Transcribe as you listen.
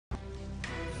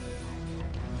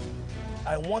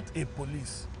I want a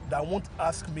police that won't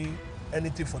ask me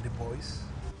anything for the boys.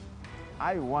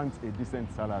 I want a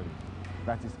decent salary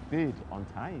that is paid on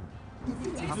time.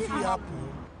 If it happen,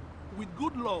 with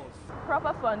good laws,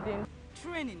 proper funding,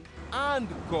 training, and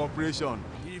cooperation.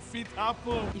 if it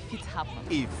happen, if it happens.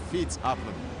 If it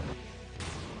happens.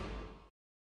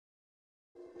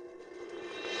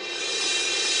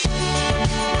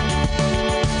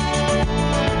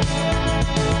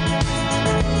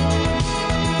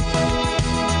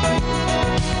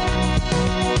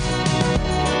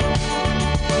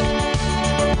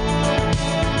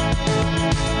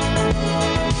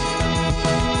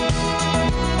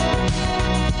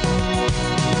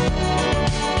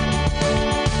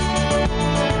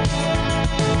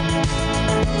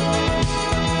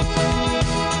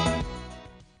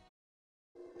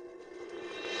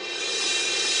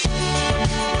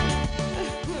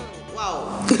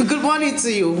 Good morning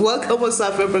to you. Welcome on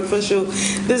Saturday Breakfast Show.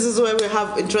 This is where we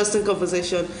have interesting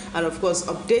conversation and of course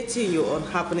updating you on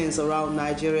happenings around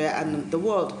Nigeria and the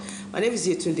world. My name is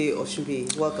Yetunde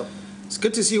Oshunbi. Welcome. It's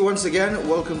good to see you once again.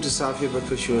 Welcome to Saturday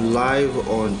Breakfast Show live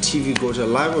on TV Gotel,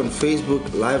 live on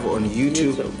Facebook, live on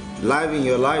YouTube. Live in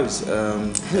your lives.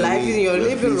 Live in your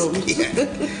living room.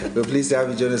 We're pleased to have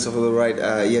you join us for the ride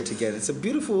yet again. It's a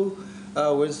beautiful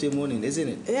Wednesday morning, isn't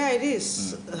it? Yeah, it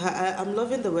is. I'm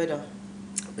loving the weather.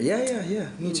 Yeah.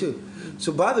 Me too.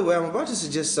 So, by the way, I'm about to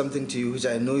suggest something to you, which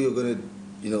I know you're gonna,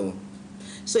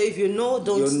 So if you know,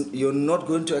 don't. You're not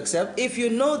going to accept. If you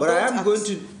know, but I am going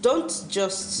to. Don't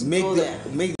just make go there.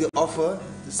 Make the offer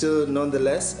still,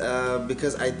 nonetheless,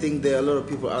 because I think there are a lot of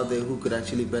people out there who could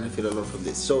actually benefit a lot from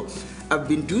this. So, I've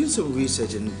been doing some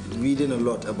research and reading a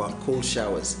lot about cold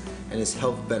showers and its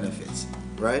health benefits,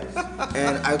 right?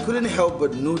 And I couldn't help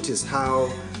but notice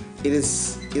how it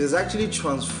has actually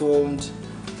transformed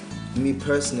me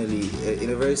personally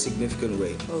in a very significant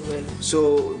way. Oh, really?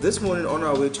 So this morning on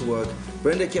our way to work,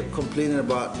 Brenda kept complaining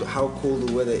about how cold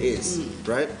the weather is,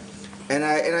 right? And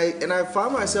I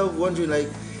found myself wondering, like,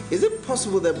 is it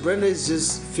possible that Brenda is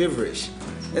just feverish?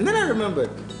 And then I remembered,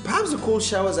 perhaps the cold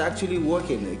showers are actually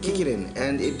working, kicking in,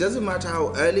 and it doesn't matter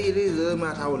how early it is, it doesn't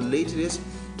matter how late it is.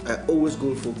 I always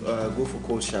go for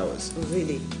cold showers. Oh,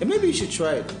 really? And maybe you should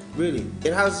try it. Really,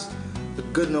 it has a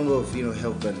good number of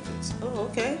health benefits. Oh,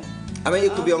 okay. I mean,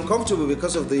 it could be uncomfortable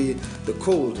because of the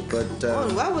cold, but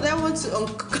why would I want to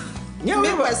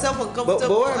make myself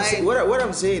uncomfortable? But what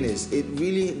I'm saying is, it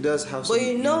really does have some. But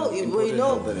important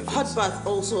health benefits. hot bath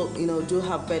also do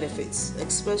have benefits,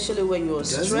 especially when you're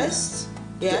stressed.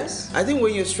 Yes. I think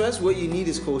when you're stressed, what you need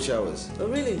is cold showers. Oh,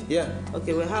 really? Yeah.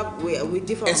 Okay, we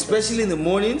differ. Especially in the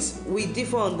mornings. We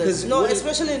differ on this. No,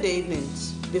 especially in the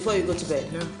evenings before you go to bed.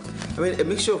 Yeah. I mean, a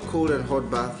mixture of cold and hot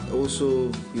bath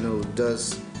also,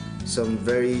 does some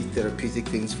very therapeutic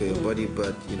things for your body,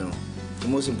 but the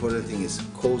most important thing is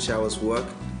cold showers work.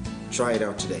 Try it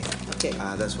out today. Okay.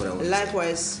 That's what I want.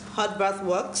 Likewise, hot bath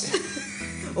works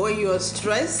when you are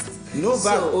stressed.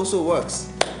 Bath also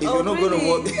works. If you're not really? gonna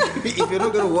work, if you're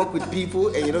not gonna work with people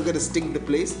and you're not gonna stink the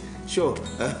place, sure,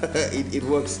 it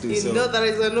works too. That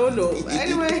is a no-no.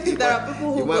 Anyway, there are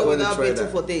people who go without bathing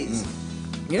for days.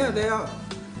 Yeah, they are.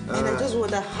 And I just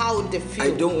wonder how they feel.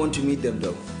 I don't want to meet them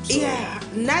though. So. Yeah,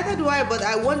 neither do I. But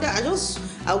I wonder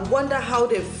how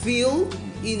they feel.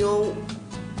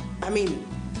 I mean,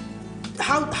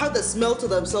 how they smell to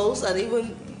themselves, and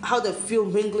even how they feel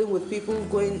mingling with people,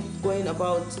 going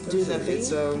about doing their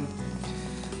thing.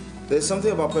 There's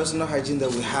something about personal hygiene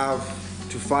that we have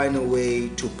to find a way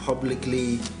to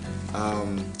publicly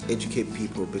educate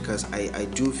people, because I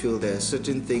do feel there are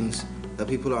certain things that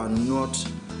people are not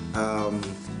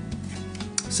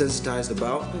sensitized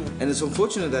about, and it's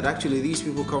unfortunate that actually these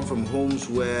people come from homes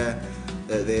where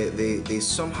they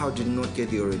somehow did not get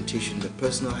the orientation that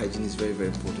personal hygiene is very, very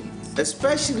important.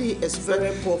 Especially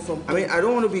very poor from. I mean, I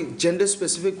don't want to be gender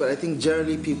specific, but I think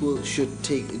generally people should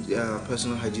take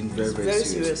personal hygiene very, very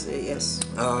seriously. Yes.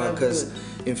 Because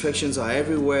infections are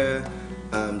everywhere,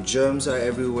 germs are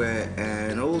everywhere,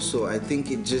 and also I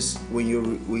think it just when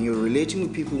you're relating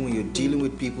with people, when you're dealing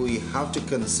with people, you have to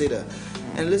consider.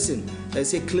 And listen, I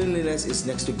say cleanliness is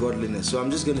next to godliness, so I'm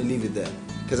just going to leave it there,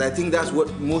 because I think that's what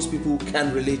most people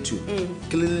can relate to.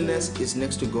 Cleanliness is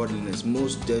next to godliness.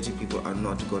 Most dirty people are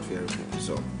not God-fearing people.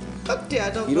 So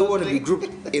you don't want to be grouped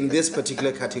in this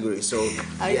particular category. So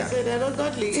I say they're not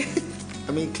godly.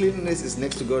 I mean, cleanliness is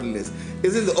next to godliness.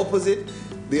 Isn't the opposite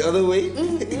the other way?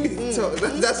 So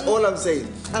that's all I'm saying.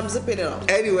 I'm zipping it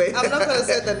up. Anyway, I'm not going to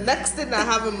say the next thing I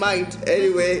have in mind.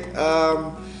 Anyway,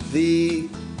 the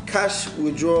cash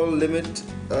withdrawal limit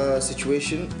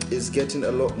situation is getting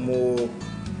a lot more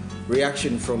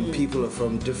reaction from people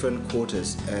from different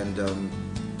quarters, and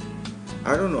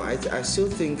I don't know. I still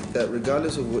think that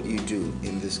regardless of what you do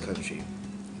in this country,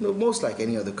 most like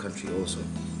any other country also,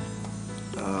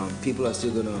 people are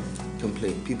still gonna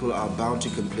complain. People are bound to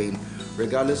complain,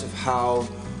 regardless of how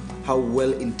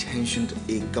well-intentioned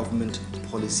a government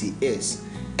policy is,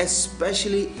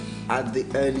 especially at the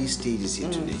early stages here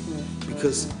today,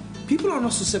 because people are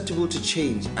not susceptible to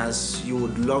change as you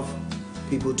would love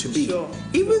people to be. Sure.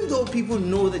 Even though people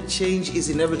know that change is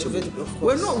inevitable,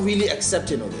 we're not really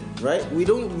accepting of it, right? We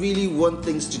don't really want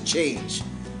things to change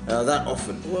that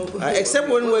often. Except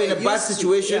when we're in a bad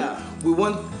situation, we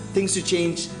want things to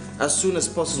change as soon as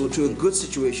possible to a good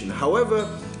situation. However,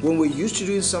 when we're used to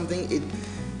doing something,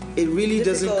 it really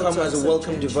doesn't come as a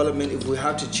welcome development if we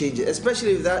have to change it,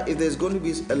 especially if there's going to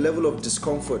be a level of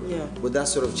discomfort with that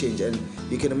sort of change. And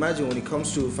you can imagine when it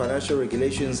comes to financial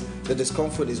regulations, the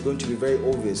discomfort is going to be very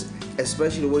obvious,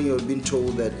 especially when you're being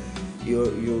told that you're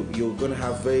going to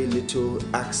have very little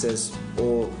access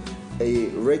or a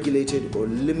regulated or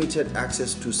limited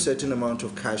access to a certain amount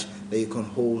of cash that you can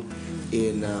hold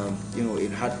in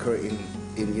in hard currency,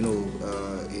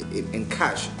 in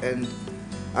cash. And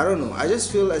I don't know. I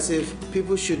just feel as if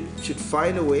people should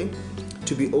find a way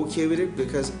to be okay with it,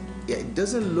 because it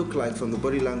doesn't look like from the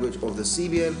body language of the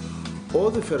CBN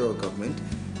or the federal government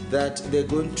that they're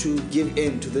going to give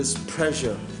in to this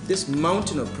pressure, this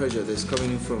mountain of pressure that's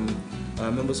coming in from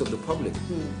members of the public.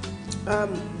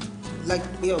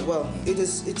 It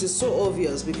is so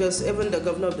obvious, because even the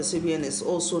governor of the CBN is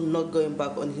also not going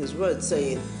back on his word,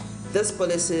 saying this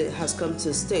policy has come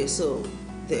to stay. So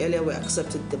the earlier we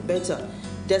accept it, the better,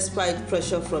 despite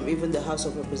pressure from even the House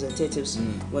of Representatives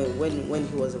when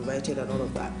he was invited and all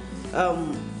of that.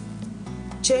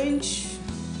 Change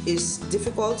is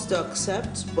difficult to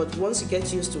accept, but once you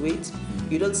get used to it,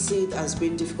 you don't see it as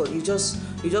being difficult. You just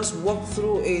walk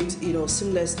through it,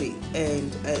 seamlessly,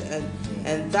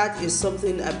 and that is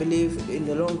something I believe in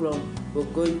the long run we're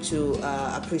going to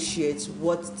appreciate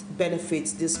what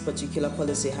benefits this particular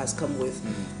policy has come with.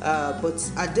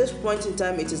 But at this point in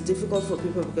time, it is difficult for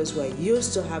people because we're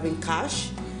used to having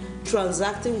cash,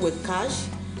 transacting with cash,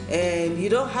 and you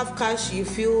don't have cash, you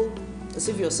feel as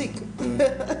if you're sick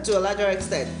to a larger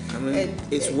extent. I mean,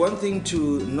 it's one thing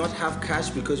to not have cash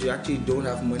because you actually don't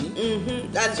have money.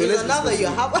 And so it's another you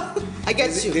have. I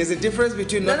get you. There's a difference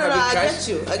between not having cash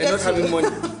and not having money.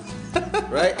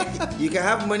 Right? You can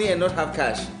have money and not have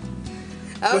cash.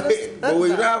 But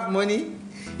when you don't have money,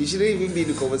 you shouldn't even be in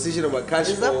the conversation about cash.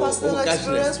 Is that personal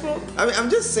experience, bro? I mean, I'm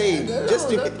just saying,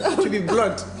 to be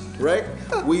blunt, right?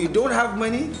 When you don't have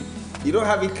money, you don't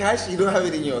have it cash, you don't have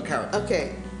it in your account.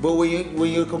 Okay. But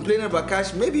when you're complaining about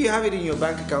cash, maybe you have it in your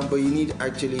bank account, but you need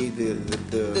actually the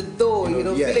dough,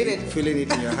 filling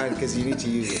it in your hand because you need to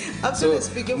use it. Absolutely.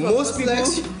 Speaking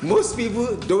from most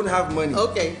people don't have money.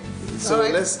 Okay. So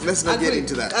right. let's not get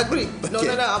into that. Agree. No,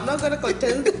 I'm not going to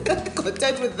contend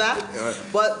with that. Right.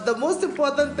 But the most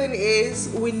important thing is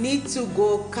we need to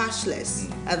go cashless,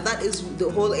 and that is the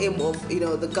whole aim of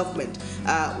the government.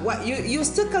 What you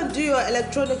still can do your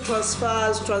electronic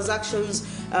transactions,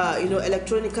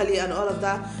 electronically and all of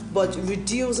that, but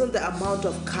reducing the amount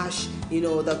of cash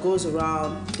that goes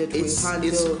around that we handle.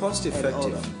 It's cost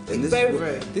effective. And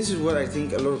this is what I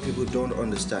think a lot of people don't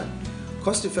understand.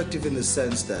 Cost effective in the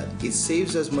sense that it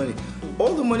saves us money.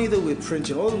 All the money that we're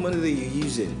printing, all the money that you're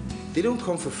using, they don't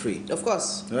come for free. Of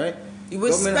course. Right? You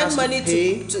will spend money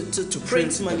to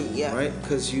print money, yeah. Right?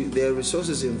 Because there are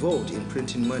resources involved in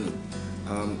printing money.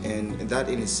 And that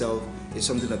in itself is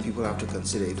something that people have to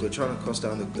consider. If we're trying to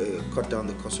cut down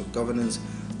the cost of governance,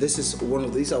 these are one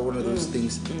of those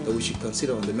things that we should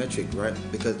consider on the metric, right?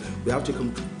 Because we have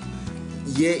to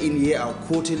year in, year out,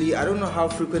 quarterly. I don't know how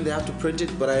frequent they have to print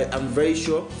it, but I'm very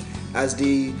sure as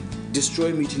they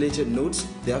destroy mutilated notes,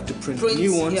 they have to print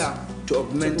new ones to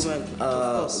augment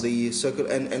the circle.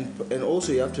 And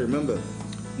also you have to remember,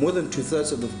 more than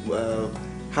 2/3 of the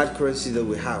hard currency that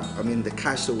we have, I mean the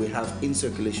cash that we have in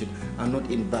circulation, are not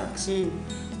in banks.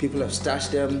 People have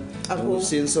stashed them, and we've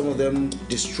seen some of them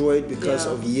destroyed because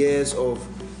of years of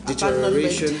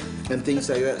deterioration and things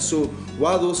like that. So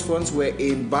while those funds were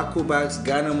in Bako bags,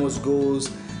 Ghana Must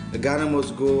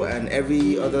Go, and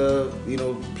every other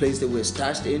place that we're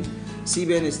stashed in,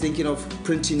 CBN is thinking of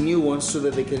printing new ones so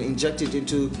that they can inject it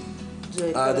into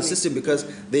the system, because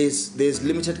there's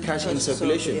limited cash in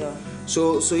circulation.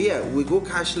 So we go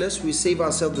cashless. We save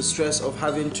ourselves the stress of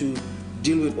having to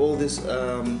deal with all this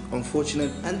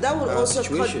unfortunate and that would also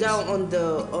cut down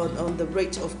on the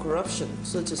rate of corruption,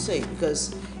 so to say,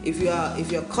 because if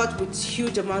you're caught with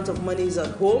huge amount of monies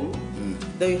at home,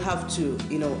 then you have to,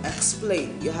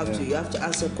 explain. You have to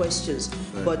answer questions.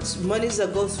 Right. But monies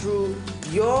that go through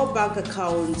your bank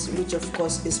account, which of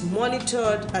course is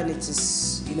monitored and it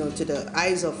is, to the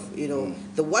eyes of,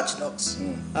 the watchdogs.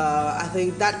 I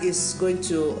think that is going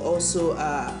to also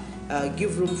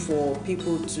give room for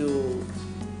people to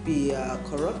be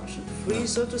corrupt-free,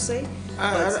 so to say.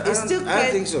 I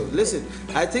don't think so. Listen,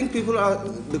 I think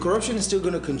the corruption is still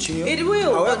going to continue. It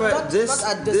will. However, but not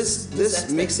at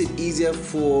this makes it easier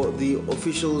for the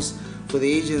officials, for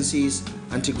the agencies,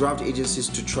 anti-graft agencies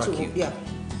to track you. Yeah.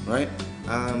 Right?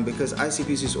 Because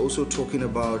ICPC is also talking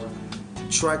about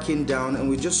tracking down, and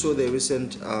we just saw the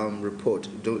recent report,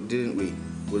 didn't we,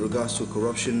 with regards to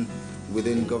corruption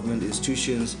within government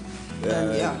institutions,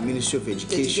 Ministry of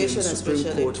Education, Supreme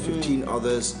Court, 15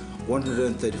 others,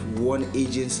 131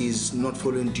 agencies not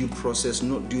following due process,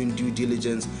 not doing due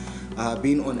diligence,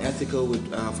 being unethical with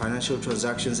financial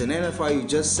transactions. And NFIU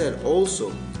just said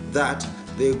also that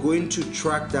they're going to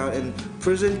track down, and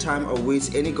prison time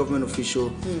awaits any government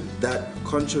official that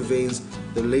contravenes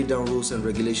the laid down rules and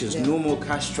regulations. No more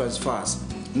cash transfers,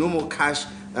 no more cash,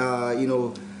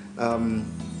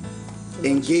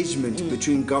 engagement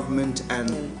between government and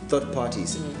third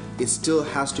parties. It still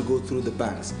has to go through the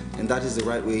banks, and that is the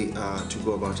right way to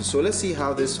go about it. So let's see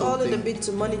how this whole thing all in a bit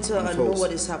to monitor unfolds. and know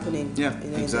what is happening. Yeah,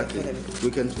 exactly. We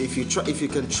can, if you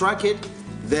can track it,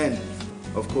 then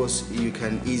of course you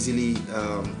can easily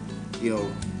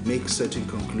make certain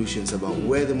conclusions about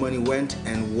where the money went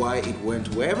and why it went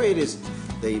wherever it is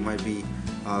that you might be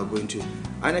going to.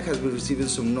 INEC has been receiving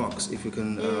some knocks, if you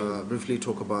can briefly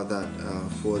talk about that,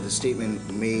 for the statement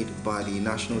made by the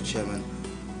national chairman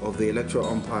of the electoral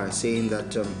umpire, saying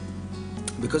that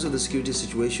because of the security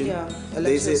situation,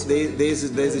 there's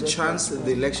a chance that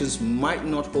the elections might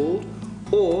not hold,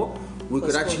 or we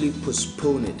could actually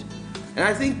postpone it. And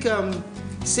I think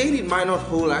saying it might not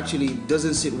hold actually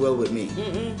doesn't sit well with me.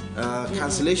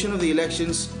 Cancellation of the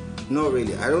elections, not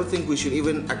really. I don't think we should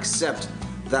even accept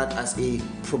that as a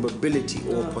probability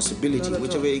or possibility,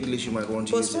 whichever English you might want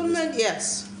to use. Postponement,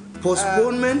 yes.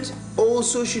 Postponement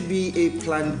also should be a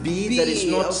plan B that is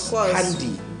not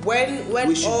handy. When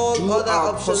we should all do other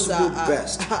our options possible are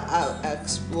best.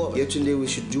 Explored. Yesterday we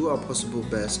should do our possible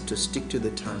best to stick to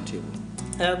the timetable.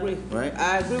 I agree. Right?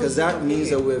 I agree. Because that means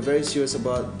that we're very serious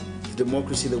about the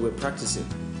democracy that we're practicing.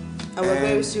 And we're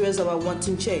very serious about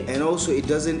wanting change. And also, it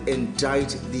doesn't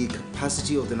indict the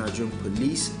capacity of the Nigerian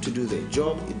police to do their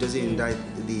job. It doesn't indict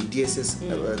the DSS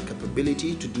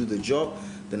capability to do the job.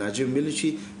 The Nigerian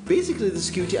military. Basically, the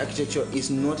security architecture is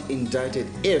not indicted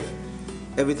if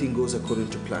everything goes according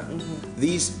to plan.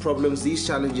 These problems, these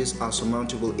challenges are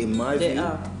surmountable in my view. They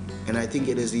are. And I think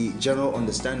it is the general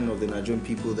understanding of the Nigerian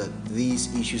people that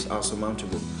these issues are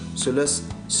surmountable. So let's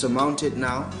surmount it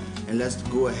now, and let's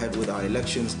go ahead with our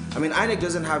elections. I mean, INEC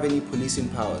doesn't have any policing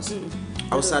powers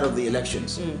outside of the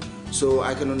elections. So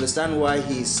I can understand why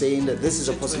he's saying that this is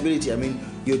a possibility. I mean,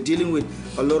 you're dealing with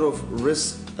a lot of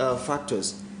risk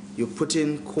factors. You're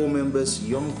putting core members,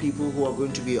 young people who are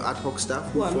going to be your ad hoc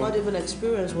staff. Who are not even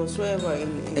experienced whatsoever.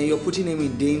 And you're putting them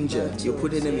in danger. Right, you're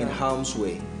putting them in harm's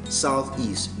way.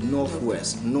 Southeast,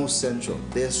 northwest, north central.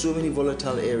 There are so many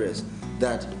volatile areas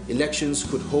that elections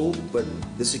could hold, but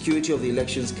the security of the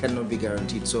elections cannot be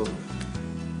guaranteed. So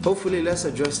hopefully let's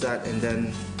address that, and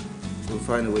then we'll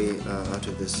find a way out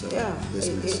of this. This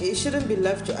mess. It shouldn't be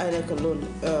left to INEC alone.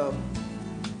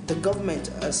 The government,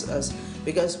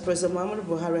 because President Muhammadu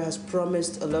Buhari has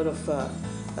promised a lot of,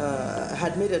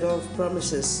 had made a lot of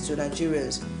promises to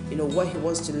Nigerians. What he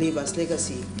wants to leave as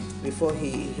legacy before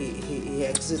he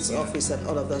exits office and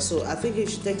all of that. So I think he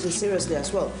should take this seriously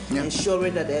as well,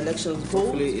 ensuring that the elections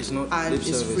hold and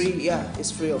is free. Yeah, it's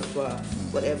free of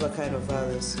whatever kind of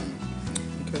violence.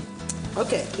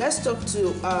 Okay, let's talk to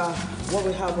what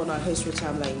we have on our history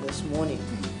timeline this morning.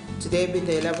 Today being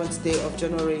the 11th day of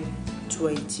January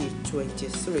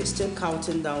 2023, still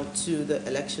counting down to the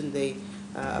election day.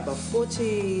 About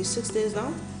 46 days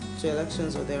now to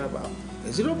elections or thereabout.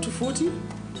 Is it up to 40?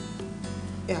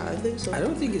 Yeah, I think so. I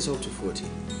don't think it's up to 40.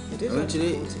 It is up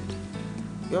to 40.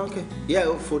 Yeah, okay.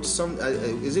 Yeah, for some,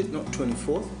 is it not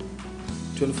 24th?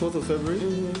 24th of February?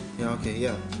 Yeah, okay,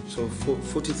 yeah. So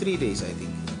 43 days, I think.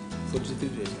 43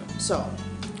 days now. So?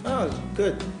 Oh,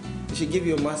 good. You should give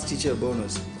your maths teacher a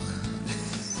bonus.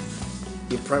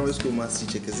 Your primary school maths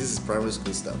teacher, because this is primary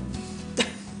school stuff.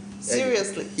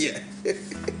 Seriously? Yeah.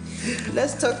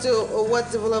 Let's talk to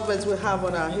what developments we have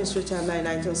on our history timeline.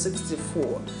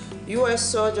 1964. U.S.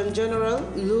 Surgeon General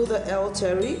Luther L.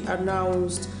 Terry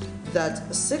announced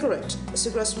that cigarette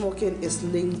smoking is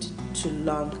linked to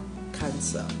lung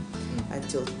cancer.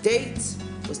 Until date,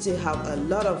 we still have a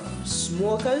lot of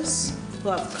smokers who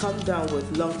have come down with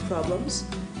lung problems,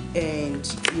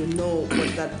 and you know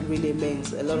what that really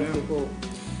means. A lot of people,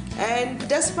 and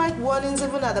despite warnings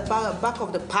even at the back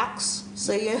of the packs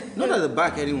saying not at the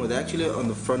back anymore, they're actually on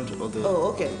the front of the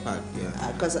pack.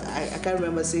 Yeah, because I can't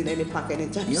remember seeing any pack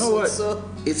anytime. You know what? So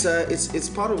it's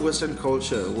part of Western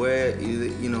culture where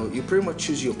you pretty much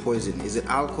choose your poison. Is it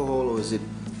alcohol or is it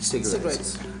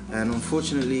cigarettes? And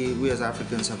unfortunately, we as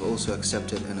Africans have also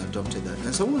accepted and adopted that.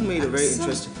 And someone made a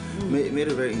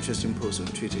very interesting post on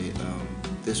Twitter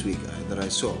this week that I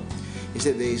saw. He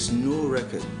said there is no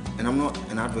record, and I'm not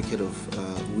an advocate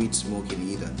of weed smoking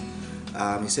either.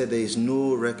 He said there is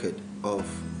no record of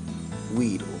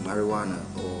weed or marijuana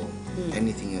or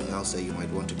anything else that you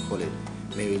might want to call it,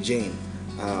 Mary Jane,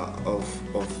 of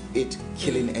it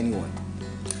killing anyone.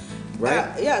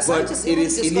 Right? But it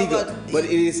is illegal. But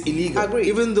it is illegal. Agreed.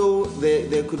 Even though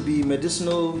there could be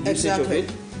medicinal usage of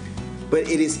it, but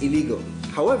it is illegal.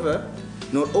 However,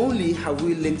 not only have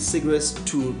we linked cigarettes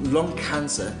to lung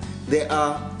cancer, there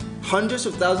are hundreds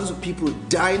of thousands of people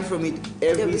dying from it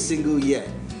every single year.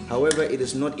 However, it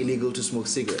is not illegal to smoke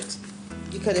cigarettes.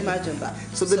 You can imagine that.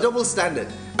 So the double standard.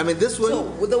 I mean, this one,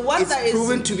 the one that is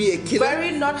proven to be a killer,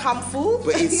 very not harmful,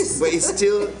 but it's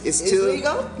still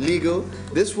legal. Legal.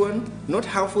 This one, not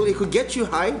harmful. It could get you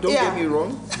high. Don't get me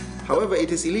wrong. However, it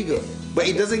is illegal, but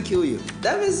it doesn't kill you.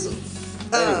 That is.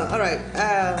 All right.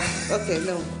 Okay.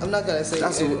 No, I'm not gonna say.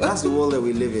 That's the world that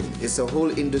we live in. It's a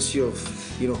whole industry of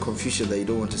confusion that you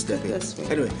don't want to step in.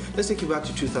 Anyway, let's take you back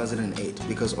to 2008,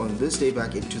 because on this day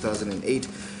back in 2008.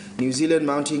 New Zealand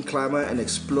mountain climber and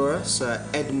explorer Sir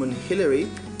Edmund Hillary,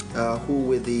 who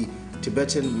with the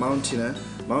Tibetan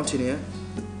mountaineer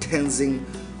Tenzing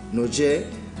Norgay,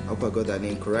 I hope I got that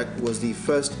name correct, was the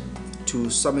first to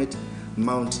summit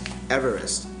Mount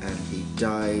Everest, and he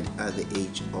died at the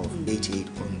age of 88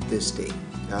 on this day.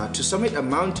 To summit a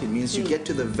mountain means you get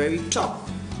to the very top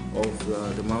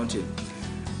of the mountain.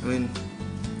 I mean,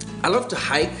 I love to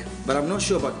hike, but I'm not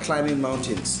sure about climbing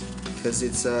mountains because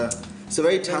it's a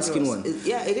very tasking one.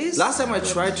 Yeah, it is. Last time I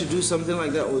tried to do something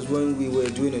like that was when we were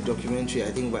doing a documentary,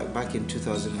 I think back in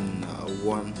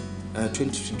 2001,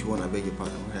 2021, I beg your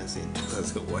pardon, what did I say?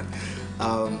 2001.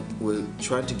 We're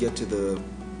trying to get to the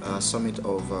summit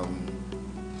of,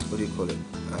 what do you call it?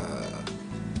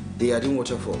 The Adin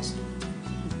Waterfalls.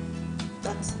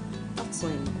 That's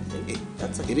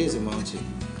It is a mountain.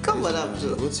 Come on up,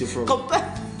 what's your problem?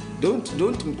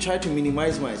 Don't try to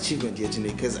minimize my achievement here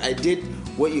today, because I did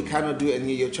what you cannot do and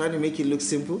you're trying to make it look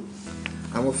simple.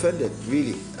 I'm offended,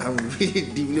 really. I'm really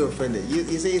deeply offended. You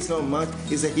say it's not a mountain,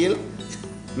 it's a hill?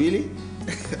 Really?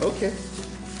 Okay.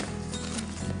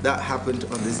 That happened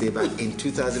on this day back in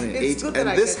 2008, and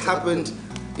this happened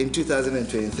in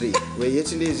 2023, where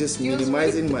yesterday is just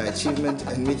minimizing my achievement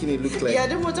and making it look like... Yeah,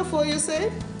 the waterfall you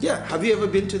said? Yeah, have you ever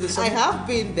been to the summit? I have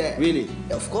been there. Really?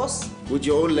 Of course. With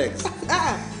your own legs?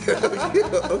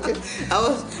 Okay.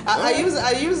 I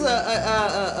use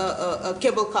a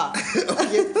cable car.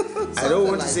 Okay. I don't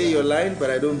want to say you're lying, but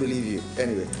I don't believe you.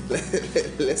 Anyway,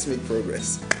 let's make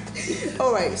progress.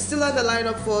 All right, still on the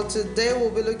lineup for today,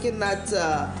 we'll be looking at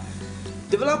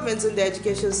developments in the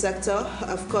education sector.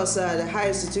 Of course, the higher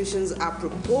institutions are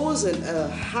proposing a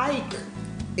hike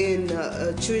in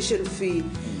tuition fee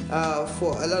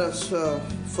for a lot of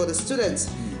for the students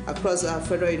across our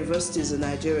federal universities in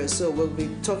Nigeria. So we'll be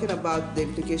talking about the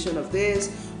implication of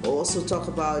this. We'll also talk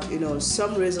about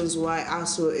some reasons why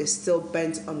ASU is still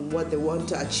bent on what they want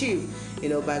to achieve,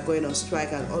 by going on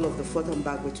strike, and all of the forth and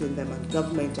back between them and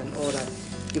government and all that,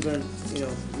 given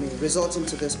resulting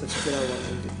to this particular one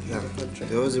in the country.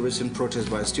 There was a recent protest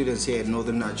by students here in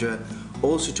northern Nigeria,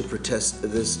 also to protest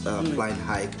this blind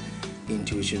hike in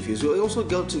tuition fees. We'll also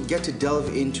get to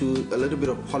delve into a little bit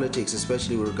of politics,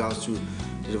 especially with regards to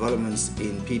the developments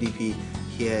in PDP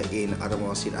here in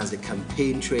Adamawa State as the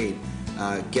campaign train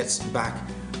gets back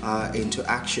into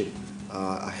action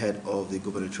ahead of the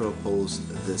gubernatorial polls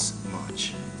this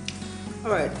March.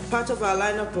 All right, part of our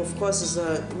lineup, of course, is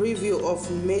a review of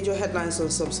major headlines on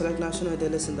some select national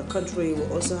dailies in the country.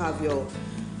 We'll also have your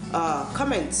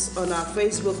comments on our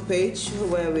Facebook page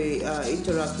where we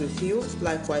interact with you.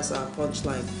 Likewise, our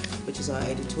punchline, which is our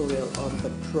editorial on the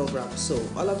program. So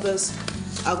all of this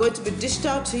are going to be dished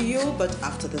out to you, but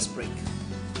after this break.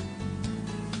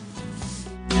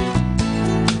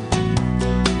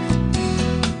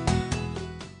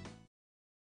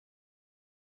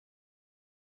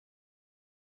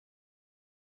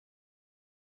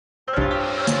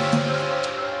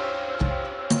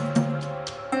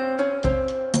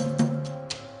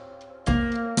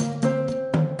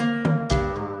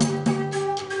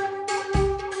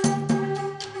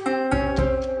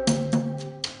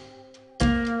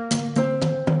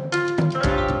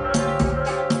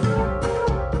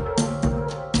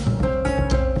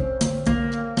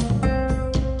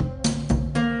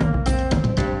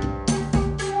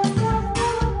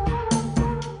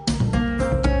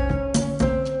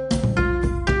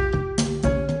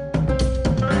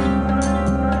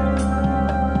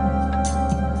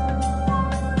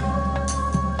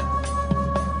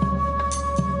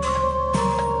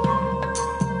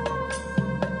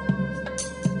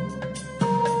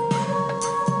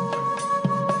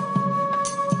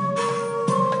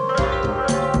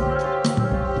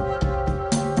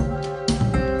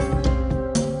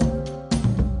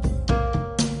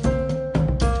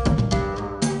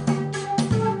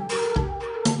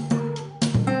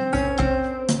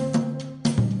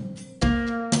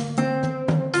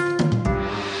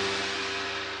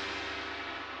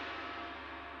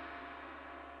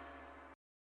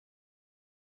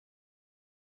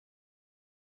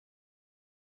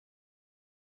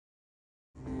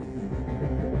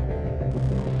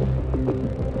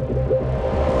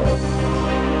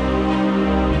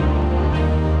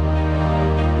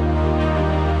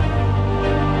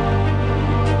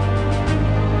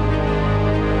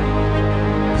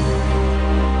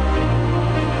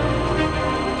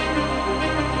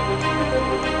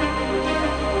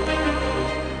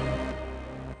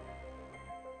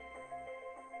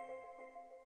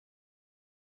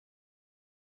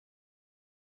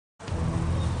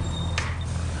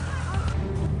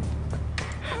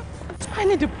 I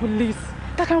need the police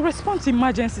that can respond to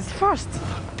emergencies first.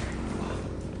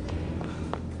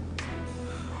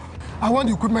 I want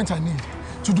the equipment I need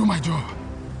to do my job.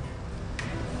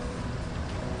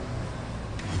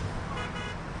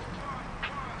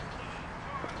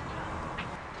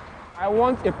 I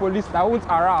want a police that won't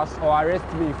harass or arrest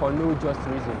me for no just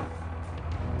reason.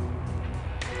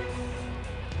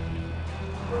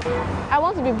 I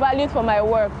want to be valued for my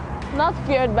work, not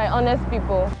feared by honest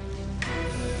people.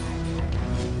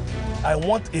 I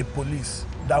want a police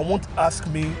that won't ask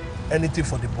me anything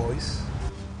for the boys.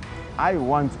 I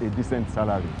want a decent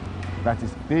salary that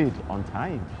is paid on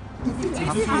time. If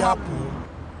it happen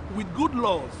with good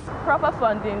laws Proper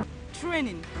funding.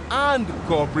 Training. And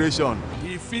cooperation.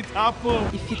 if it happen.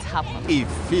 If it happens.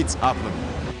 If it happens.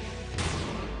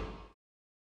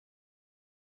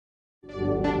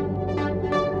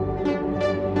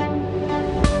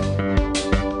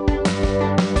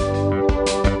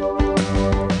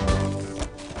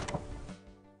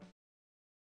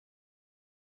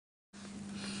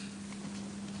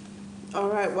 All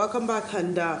right, welcome back.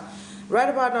 And right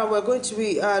about now, we're going to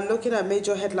be looking at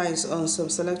major headlines on some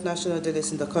select national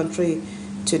dailies in the country.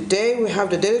 Today, we have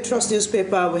the Daily Trust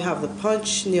newspaper, we have the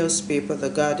Punch newspaper, the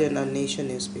Guardian, and Nation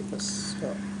newspapers.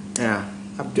 So, Yeah,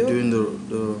 I'm doing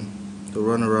the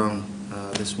run around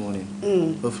this morning.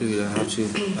 Hopefully, we don't have to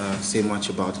say much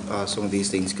about some of these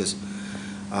things because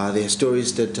they are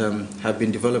stories that have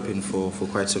been developing for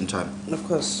quite some time. Of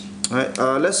course. All right,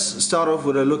 let's start off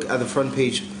with a look at the front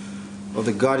page of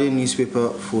the Guardian newspaper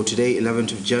for today,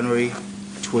 11th of January,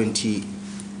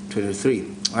 2023.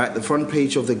 All right, the front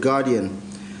page of the Guardian.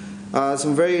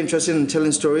 Some very interesting and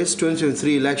telling stories.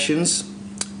 2023 elections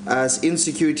as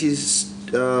insecurity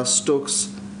stokes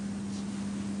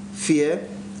fear.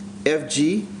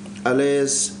 FG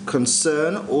allays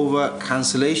concern over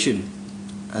cancellation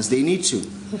as they need to,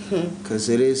 because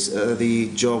it is the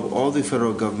job of the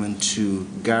federal government to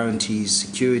guarantee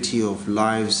security of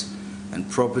lives and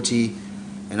property,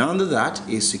 and under that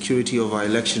is security of our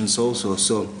elections also.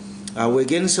 So we're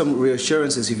getting some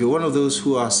reassurances. If you're one of those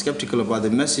who are skeptical about the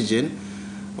messaging,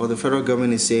 or the federal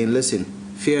government is saying, listen,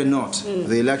 fear not,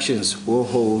 the elections will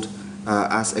hold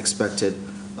as expected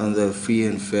under a free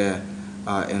and fair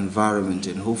environment,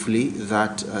 and hopefully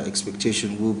that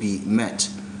expectation will be met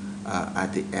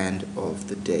at the end of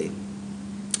the day.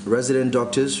 Resident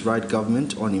doctors write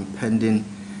government on impending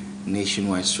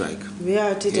nationwide strike. We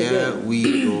are at it Here again.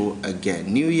 we go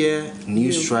again. New year,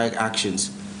 new strike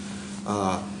actions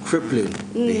crippling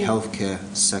the healthcare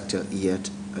sector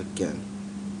yet again.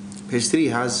 Page 3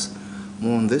 has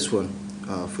more on this one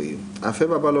for you. Afe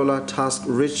Babalola tasked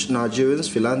rich Nigerians,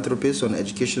 philanthropists on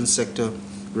education sector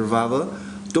revival.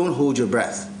 Don't hold your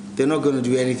breath. They're not going to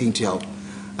do anything to help.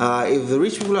 If the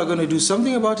rich people are going to do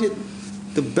something about it,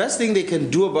 the best thing they can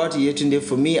do about it, yet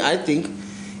for me, I think,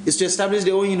 is to establish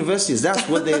their own universities. That's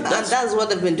what they. That's what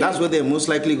they've been doing. That's what they're most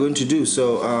likely going to do.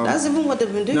 So That's even what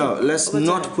they've been doing. no, let's over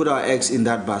not time. put our eggs in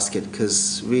that basket,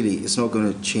 because really, it's not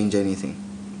going to change anything.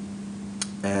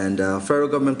 And federal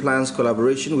government plans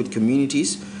collaboration with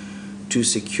communities to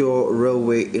secure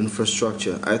railway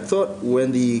infrastructure. I thought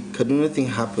when the Kaduna thing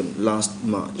happened last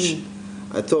March,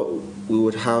 I thought we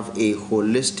would have a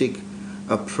holistic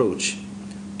approach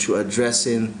to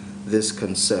addressing this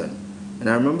concern. And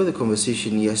I remember the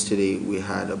conversation yesterday we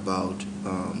had about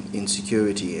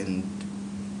insecurity, and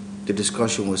the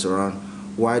discussion was around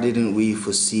why didn't we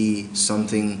foresee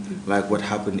something like what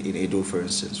happened in Edo, for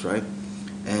instance, right?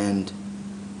 And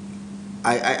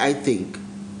I think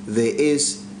there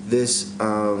is this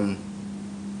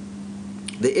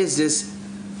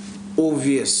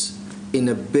obvious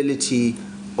inability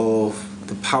of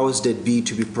the powers that be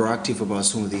to be proactive about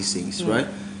some of these things, right?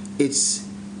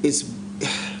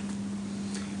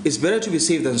 It's better to be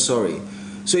safe than sorry.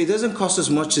 So it doesn't cost us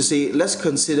much to say, let's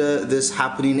consider this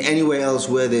happening anywhere else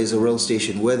where there's a rail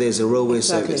station, where there's a railway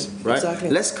service, right?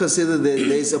 Exactly. Let's consider that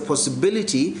there's a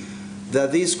possibility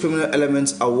that these criminal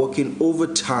elements are working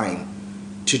overtime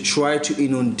to try to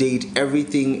inundate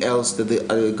everything else that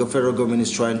the federal government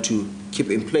is trying to keep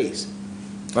in place,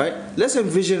 right? Let's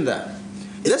envision that.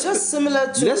 It's just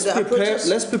similar to the approaches.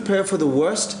 Let's prepare for the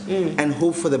worst and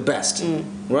hope for the best,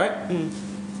 right?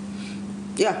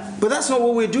 Yeah. But that's not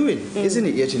what we're doing, isn't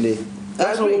it, Yetunde?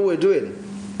 That's not what we're doing,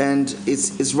 and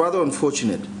it's rather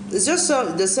unfortunate. It's just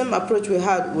the same approach we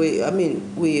had.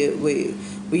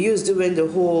 We used during the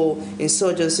whole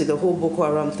insurgency, the whole Boko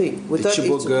Haram thing. We The thought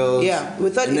Chibok girls, yeah, we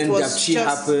thought and it then was Dapchi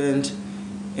just happened,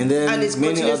 and then and it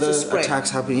many continues to other spread. attacks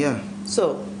happened. Yeah.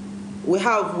 So we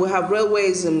have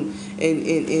railways in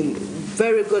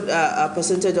very good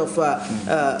percentage of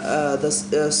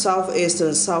the southeast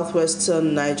and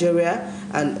southwestern Nigeria,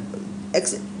 and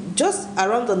just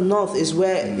around the north is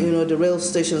where the rail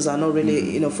stations are not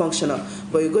really functional.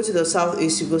 But you go to the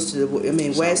southeast, you go to the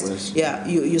west, yeah,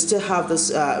 you still have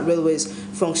this railways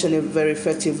functioning very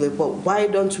effectively. But why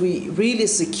don't we really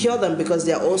secure them, because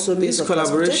they are also means these of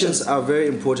collaborations are very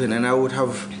important, and I would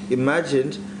have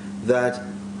imagined that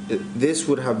this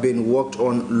would have been worked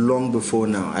on long before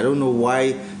now. I don't know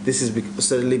why this is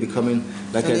suddenly becoming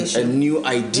like a new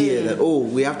idea that, oh,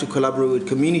 we have to collaborate with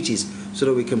communities so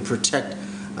that we can protect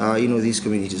these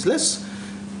communities. Let's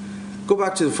go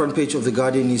back to the front page of the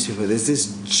Guardian newspaper. There's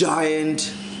this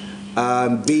giant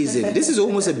basin. This is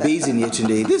almost a basin here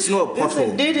today. This is not a pothole.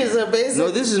 This indeed is a basin.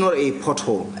 No, this is not a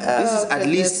pothole. This is at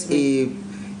least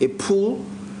a pool,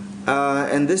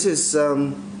 and this is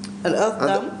an earth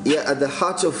dam. At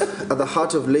the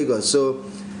heart of Lagos. So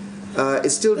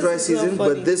it's still dry season,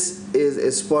 but this is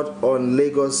a spot on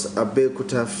Lagos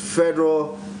Abeokuta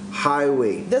Federal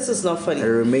Highway. This is not funny. It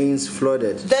remains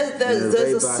flooded.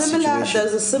 There's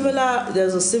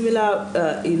a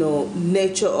similar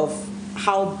nature of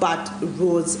how bad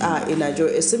roads are in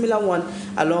Nigeria. A similar one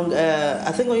along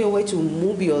I think on your way to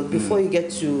Mubi, or before you get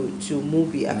to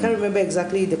Mubi. I can't remember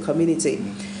exactly the community.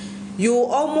 You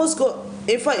almost go.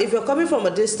 In fact, if you're coming from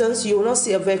a distance, you will not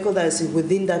see a vehicle that is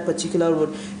within that particular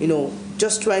road,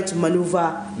 just trying to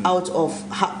maneuver out of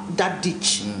that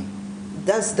ditch.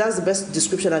 That's the best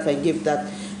description I can give that.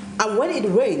 And when it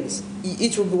rains,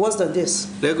 it will be worse than this.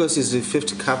 Lagos is the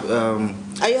fifth and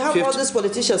you have all these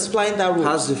politicians flying that road.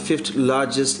 Has the fifth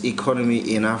largest economy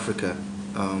in Africa.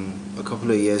 A couple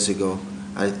of years ago,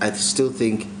 I still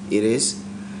think it is.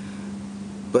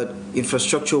 But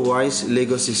infrastructure-wise,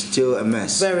 Lagos is still a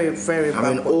mess. Very, very bad.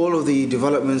 I mean, all of the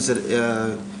developments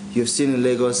that you've seen in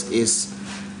Lagos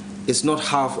is not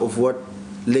half of what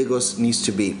Lagos needs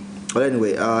to be. But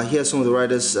anyway, here are some of the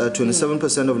riders.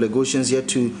 27% of Lagosians yet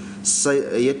to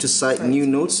cite new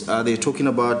notes. They're talking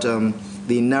about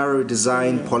the narrow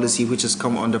design policy, which has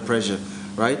come under pressure,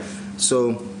 right?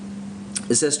 So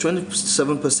it says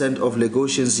 27% of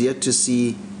Lagosians yet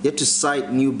to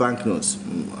cite new banknotes.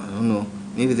 I don't know.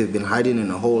 Maybe they've been hiding in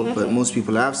a hole, but most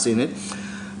people have seen it.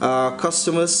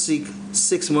 Customers seek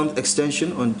 6-month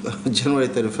extension on January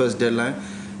 31st deadline.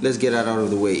 Let's get that out of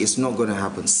the way. It's not going to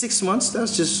happen. 6 months,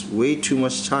 that's just way too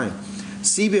much time.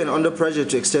 CBN under pressure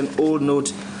to extend old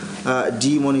note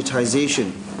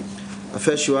demonetization.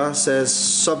 Afeshua says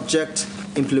subject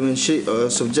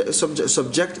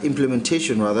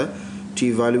implementation to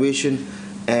evaluation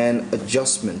and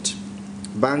adjustment.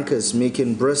 Bankers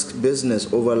making brisk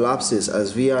business over lapses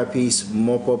as VIPs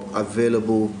mop up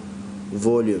available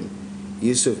volume.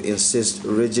 Yusuf insists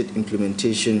rigid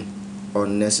implementation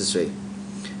unnecessary.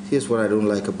 Here's what I don't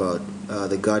like about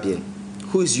The Guardian.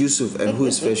 Who is Yusuf and who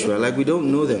is Feshwa? Like, we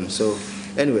don't know them. So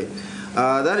anyway,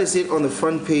 that is it on the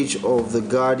front page of The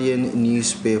Guardian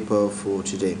newspaper for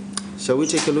today. Shall we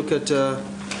take a look at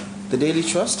the Daily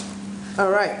Trust?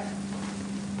 All right.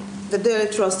 The Daily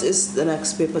Trust is the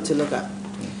next paper to look at.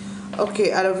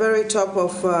 Okay, at the very top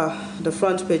of the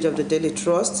front page of the Daily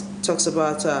Trust, talks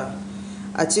about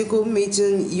Atiku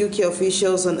meeting UK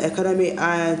officials on economy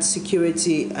and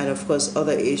security, and of course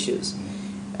other issues.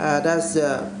 That's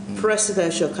the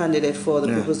presidential candidate for the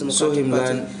People's Democratic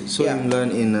Party. Saw him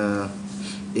land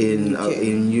in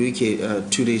UK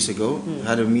 2 days ago.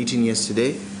 Had a meeting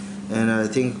yesterday, and I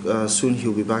think soon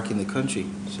he'll be back in the country.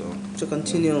 So to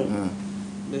continue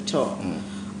the tour.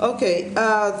 Okay,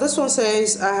 this one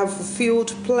says, I have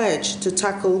fulfilled pledge to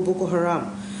tackle Boko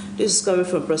Haram. This is coming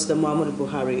from President Muhammadu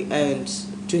Buhari, and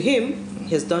to him,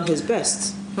 he has done his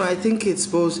best. No, I think it's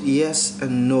both yes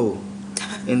and no.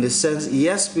 In the sense,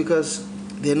 yes, because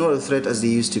they're not a threat as they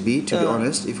used to be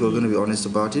honest, if we're going to be honest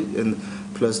about it. And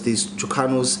plus, these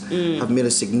Chukanos have made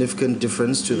a significant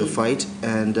difference to the fight.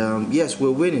 And yes, we're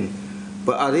winning.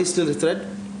 But are they still a threat?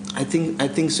 I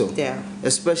think so. Yeah.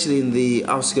 Especially in the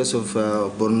outskirts of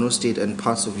Borno State and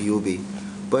parts of Yobe.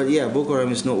 But yeah, Boko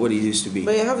Haram is not what it used to be.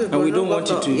 But you have the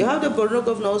Borno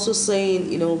governor also saying,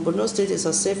 Borno State is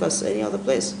as safe as any other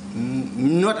place.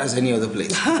 Not as any other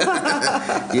place.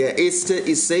 Yeah,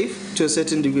 it's safe to a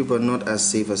certain degree, but not as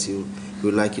safe as you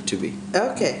would like it to be.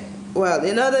 Okay. Well,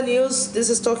 in other news, this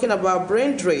is talking about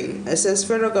brain drain. It says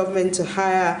federal government to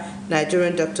hire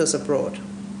Nigerian doctors abroad.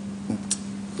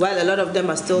 While a lot of them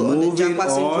are still on the Japa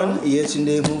syndrome. Yes,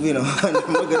 indeed, moving on.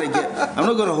 I'm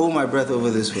not gonna hold my breath over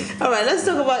this one. All right, let's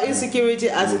talk about insecurity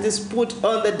as it is put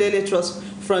on the Daily Trust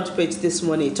front page this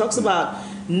morning. It talks about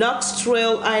Knox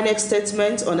Trail INEC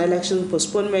statement on election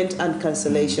postponement and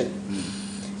cancellation.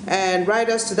 And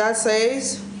writers to that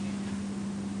says,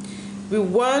 We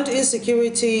warned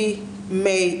insecurity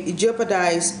may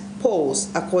jeopardize polls,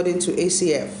 according to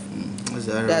ACF.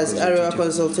 That's Area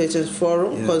Consultation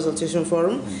Forum. Yeah. Consultation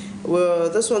Forum. Well,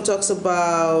 this one talks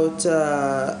about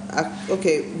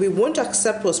okay, we won't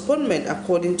accept postponement,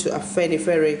 according to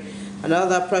Afenifere,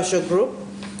 another pressure group,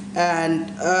 and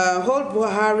hold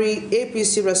Buhari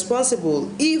APC responsible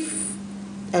if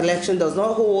election does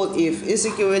not hold, if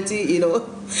insecurity, you know.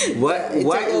 Why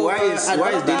is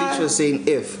Daily Trust saying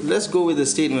if? Let's go with the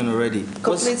statement already.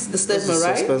 Complete the statement,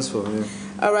 right? Suspenseful,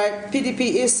 yeah. All right,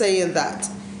 PDP is saying that.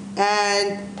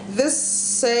 And this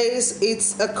says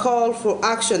it's a call for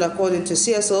action, according to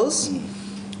CSOs,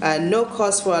 and no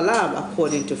cause for alarm,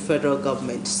 according to federal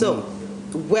government. So,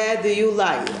 where do you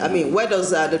lie? I mean, where does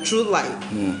the truth lie?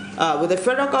 With the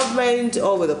federal government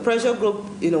or with the pressure group,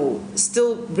 you know,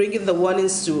 still bringing the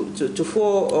warnings to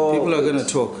fore? Or people are going to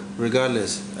talk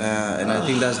regardless, and I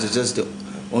think that's just the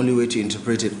only way to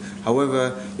interpret it.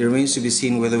 However, it remains to be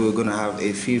seen whether we're going to have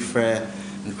a free, fair,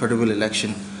 and credible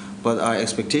election. But our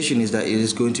expectation is that it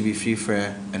is going to be free,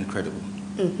 fair, and credible.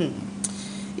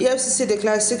 EFCC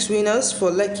declared 6 winners for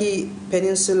Lekki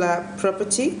Peninsula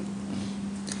property.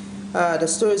 The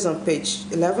story is on page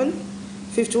 11.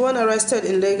 51 arrested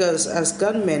in Lagos as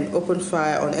gunmen opened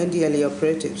fire on NDLA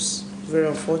operatives. Very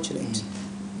unfortunate.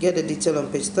 Get the detail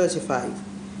on page 35.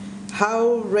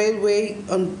 How railway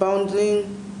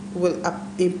unbundling will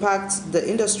impact the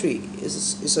industry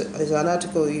is an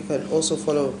article you can also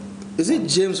follow. Is it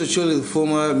James Ocholi, the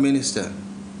former minister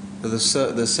that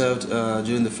served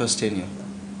during the first tenure?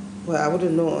 Well, I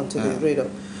wouldn't know until they read up.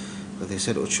 But they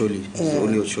said Ocholi. It's the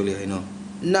only Ocholi I know.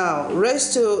 Now,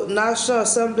 race to National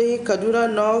Assembly, Kaduna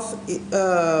North,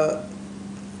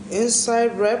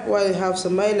 inside rep, while you have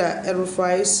Samaila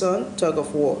El-Rufai's son, tug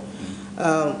of war.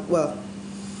 Well,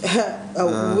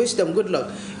 I wish them good luck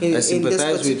in this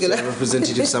particular. With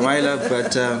Representative Samaila,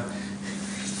 but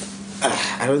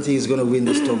I don't think he's going to win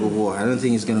this tug of war. I don't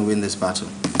think he's going to win this battle.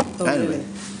 Oh, anyway, really?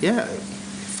 Yeah,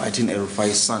 fighting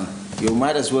El-Rufai's son. You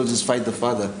might as well just fight the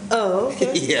father. Oh,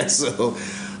 okay. Yeah, so,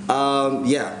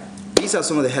 yeah. These are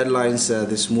some of the headlines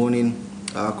this morning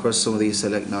across some of these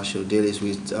select national dailies.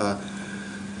 We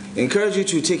encourage you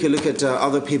to take a look at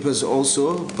other papers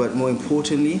also, but more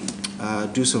importantly,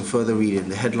 do some further reading.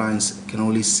 The headlines can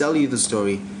only sell you the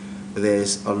story, but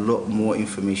there's a lot more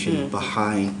information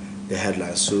behind the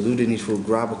headlines. So do the needful,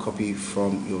 grab a copy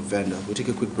from your vendor. We'll take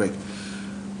a quick break.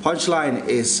 Punchline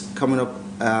is coming up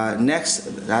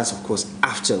next. That's, of course,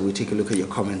 after we take a look at your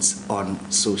comments on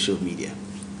social media.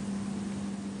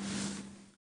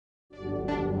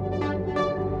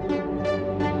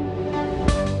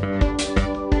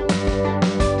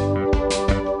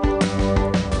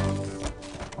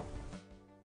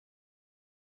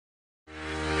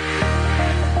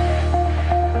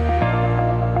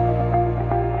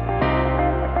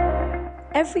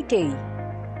 Every day,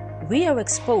 we are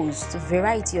exposed to a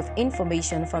variety of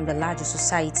information from the larger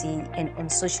society and on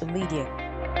social media.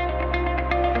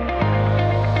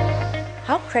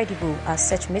 How credible are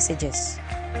such messages?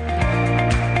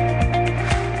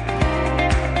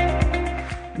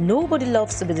 Nobody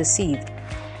loves to be deceived.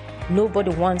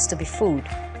 Nobody wants to be fooled.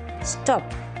 Stop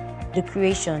the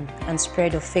creation and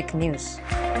spread of fake news.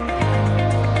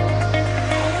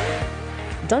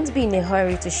 Don't be in a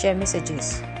hurry to share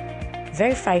messages.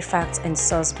 Verify facts and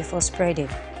source before spreading.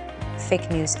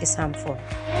 Fake news is harmful.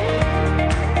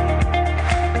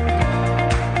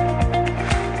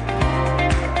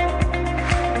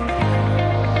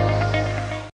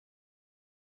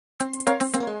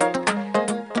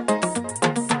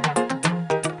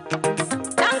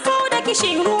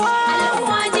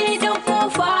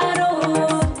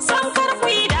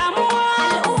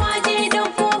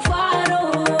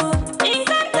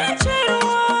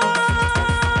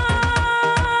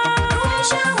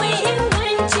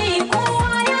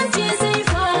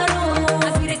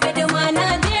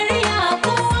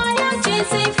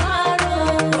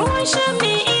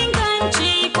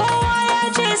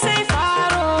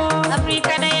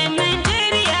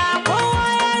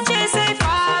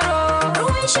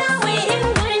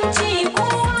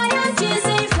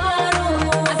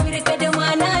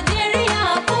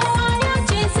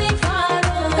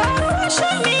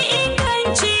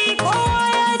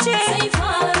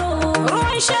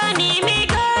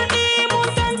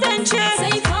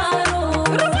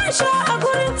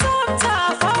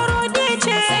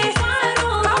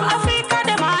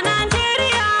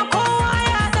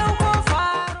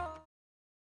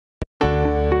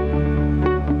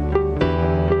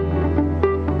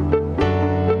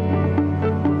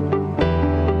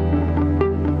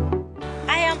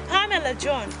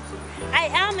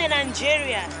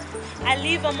 I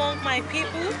live among my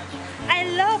people. I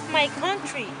love my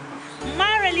country.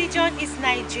 My religion is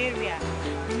Nigeria.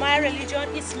 My religion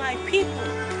is my people.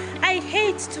 I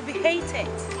hate to be hated.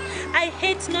 I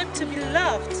hate not to be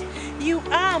loved. You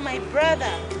are my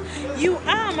brother. You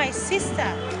are my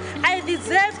sister. I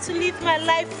deserve to live my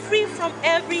life free from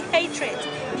every hatred.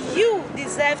 You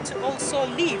deserve to also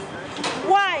live.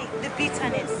 Why the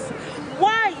bitterness?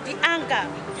 Why the anger?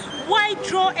 Why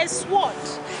draw a sword?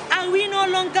 Are we no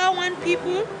longer one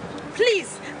people?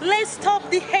 Please, let's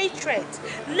stop the hatred.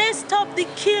 Let's stop the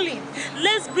killing.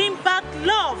 Let's bring back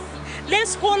love.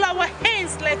 Let's hold our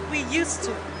hands like we used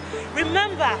to.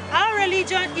 Remember, our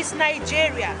religion is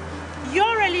Nigeria.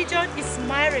 Your religion is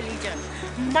my religion.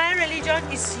 My religion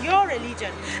is your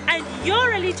religion. And your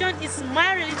religion is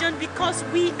my religion because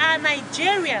we are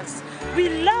Nigerians. We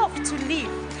love to live.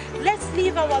 Let's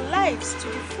live our lives to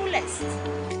the fullest.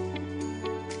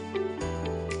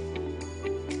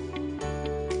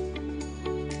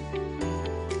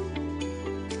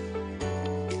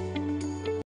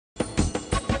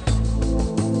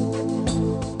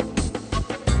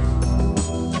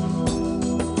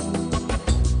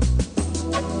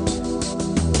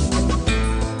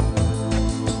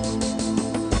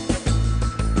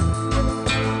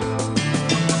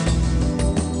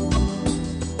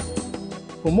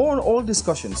 For more on all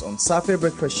discussions on Safia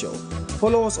Breakfast Show,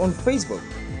 follow us on Facebook.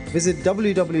 Visit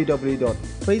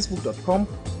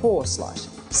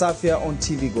www.facebook.com/Safia on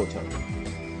TV Gotel.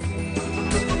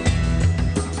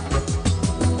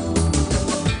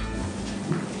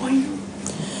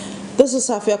 This is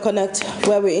Safia Connect,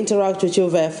 where we interact with you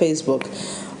via Facebook.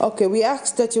 Okay, we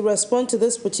asked that you respond to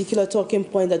this particular talking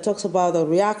point that talks about the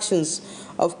reactions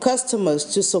of customers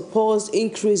to supposed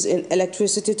increase in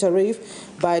electricity tariff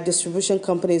by distribution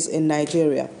companies in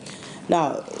Nigeria.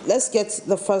 Now, let's get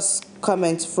the first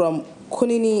comment from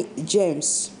Kunini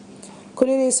James.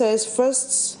 Kunini says,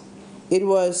 first it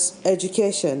was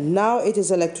education, now it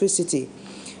is electricity.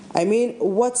 I mean,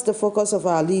 what's the focus of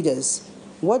our leaders?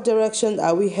 What direction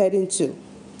are we heading to?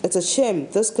 It's a shame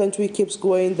this country keeps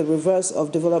going the reverse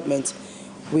of development.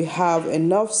 We have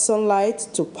enough sunlight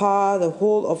to power the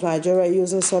whole of Nigeria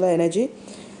using solar energy,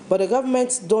 but the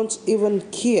government don't even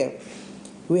care.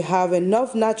 We have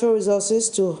enough natural resources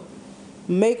to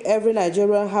make every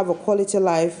Nigerian have a quality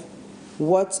life.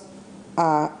 What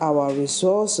are our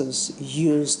resources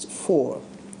used for?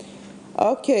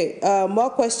 Okay, more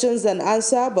questions than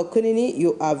answer, but Kunini,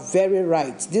 you are very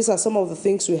right. These are some of the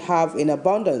things we have in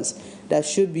abundance that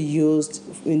should be used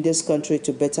in this country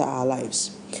to better our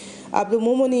lives.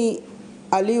 Abdulmumuni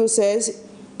Aliu says,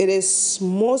 it is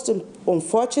most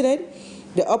unfortunate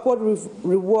the upward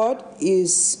reward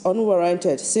is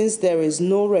unwarranted since there is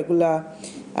no regular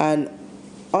and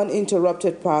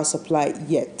uninterrupted power supply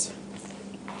yet.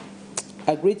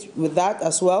 Agreed with that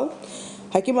as well.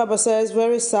 Hakim Abba says,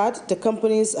 very sad, the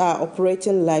companies are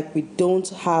operating like we don't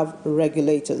have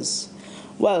regulators.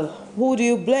 Well, who do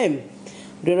you blame?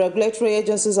 The regulatory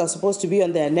agencies are supposed to be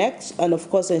on their necks and, of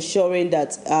course, ensuring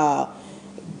that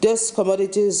this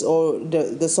commodities or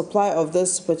the supply of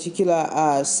this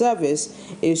particular service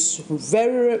is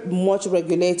very much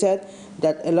regulated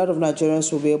that a lot of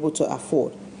Nigerians will be able to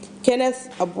afford. Kenneth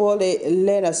Abole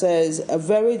Lena says, a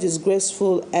very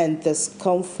disgraceful and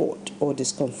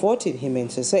discomforting, he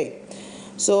meant to say.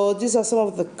 So these are some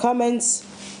of the comments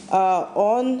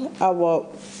on our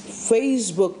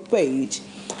Facebook page.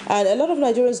 And a lot of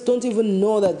Nigerians don't even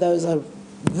know that there is a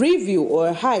review or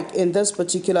a hike in this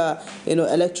particular,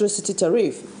 electricity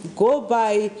tariff. Go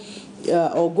buy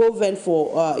or go vent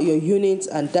for your units,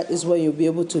 and that is when you'll be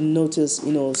able to notice,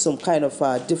 some kind of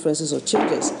differences or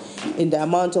changes in the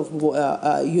amount of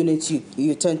units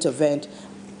you tend to vent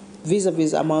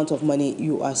vis-a-vis amount of money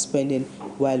you are spending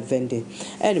while vending.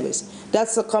 Anyways,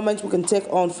 that's a comment we can take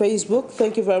on Facebook.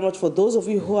 Thank you very much for those of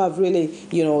you who have really,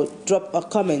 dropped a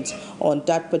comment on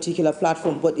that particular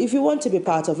platform. But if you want to be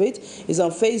part of it, it's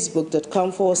on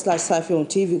facebook.com/Safia on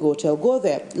TV Gotel. Go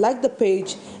there, like the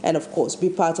page, and of course, be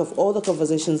part of all the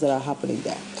conversations that are happening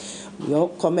there. Your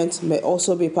comments may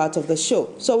also be part of the show.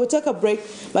 So we'll take a break.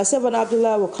 Myself and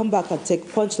Abdullah will come back and take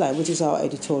Punchline, which is our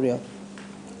editorial.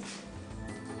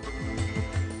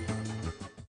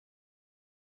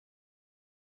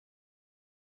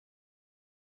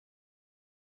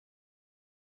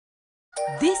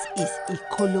 This is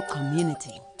Ikolo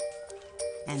community,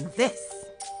 and this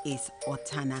is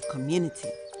Otana community.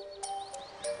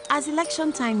 As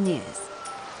election time nears,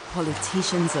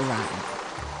 politicians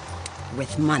arrive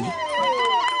with money.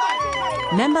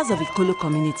 Members of Ikolo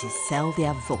community sell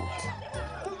their vote,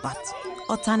 but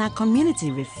Otana community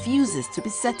refuses to be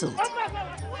settled.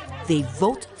 They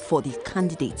vote for the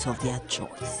candidates of their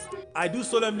choice. I do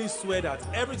solemnly swear that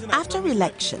everything After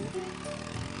election,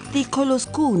 the Ikolo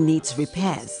school needs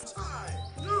repairs,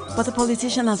 but the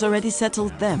politician has already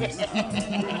settled them.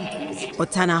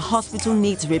 Otana Hospital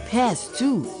needs repairs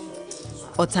too.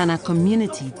 Otana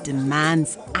community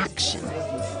demands action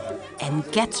and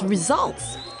gets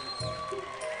results.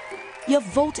 Your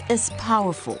vote is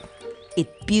powerful. It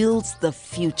builds the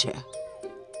future.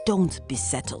 Don't be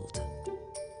settled.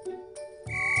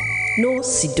 No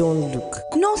sit-down look.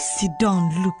 No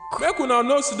sit-down look. Make una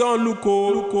no sit-down look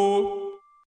o.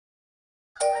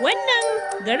 Wannan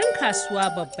garin kasuwa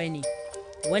babba ne,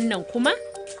 wannan kuma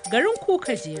garin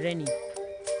kuka jere ne.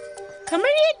 Kamar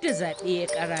yadda zaɓe ya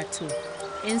karato,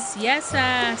 'yan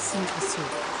siyasa sun iso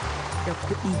da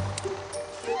kuɗi.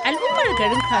 Al'ummar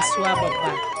garin kasuwa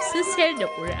babba sun sayar da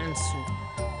ƙuri'ansu,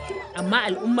 amma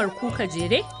al'ummar kuka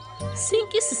jere sun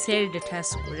ƙi su sayar da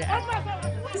tasu ƙuri'a.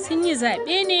 Sun yi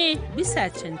zaɓe ne bisa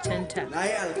cancanta.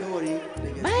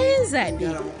 Bayan zaɓe,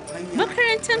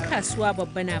 makarantar kasuwa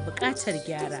babba na buƙatar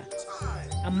gyara,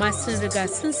 amma sun riga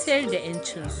sun sayar da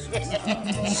 'yancinsu.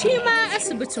 Shi ma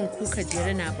asibitin kuka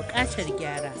jere na buƙatar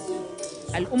gyara.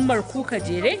 Al'ummar kuka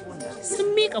jere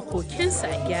sun miƙa kokensu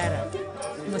a gyara,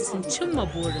 kuma sun cimma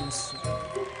burinsu.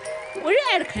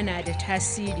 Ƙuri'arka na da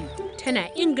tasiri, tana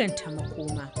inganta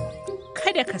makoma.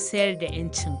 Kada ka sayar da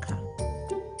 'yancinka.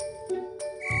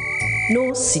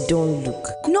 No sit-down look.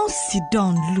 No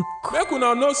sit-down look. Make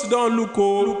una no sit-down look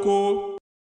o.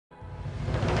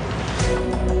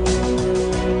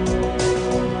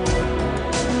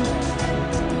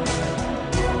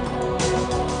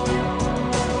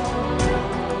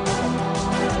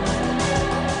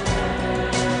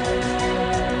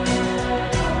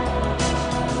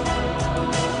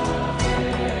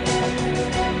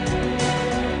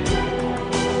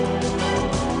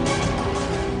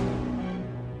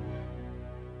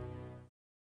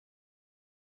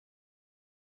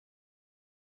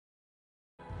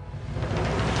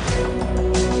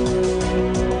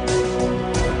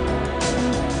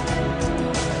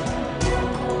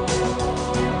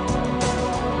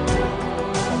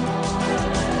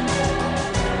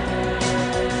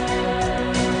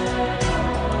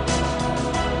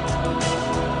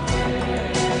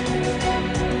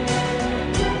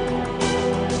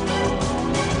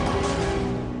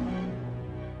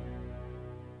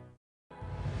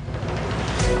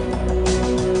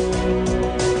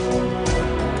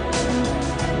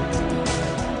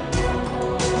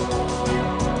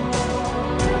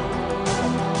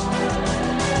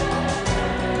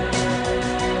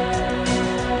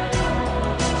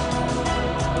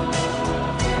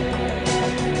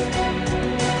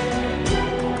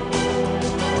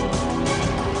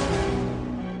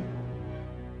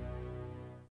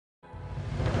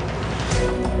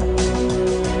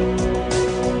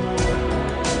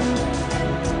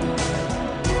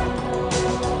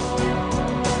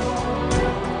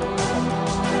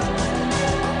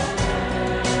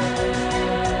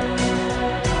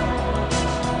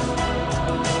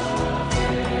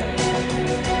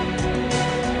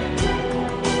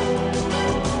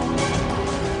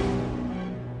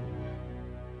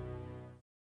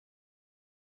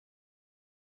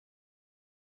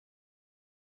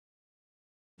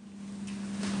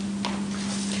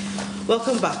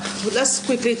 Welcome back. Let's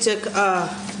quickly take our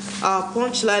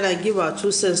punchline and give our 2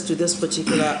 cents to this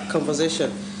particular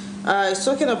conversation. It's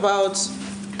talking about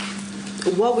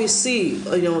what we see,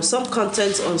 some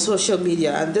content on social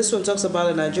media, and this one talks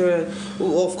about a Nigerian,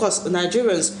 of course,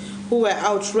 Nigerians who were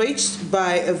outraged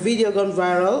by a video gone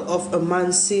viral of a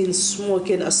man seen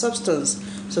smoking a substance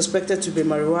suspected to be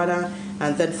marijuana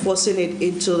and then forcing it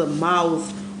into the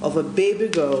mouth of a baby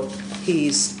girl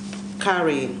he's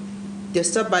carrying.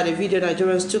 Disturbed by the video,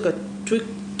 Nigerians took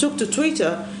to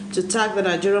Twitter to tag the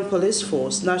Nigerian Police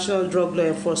Force, National Drug Law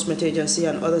Enforcement Agency,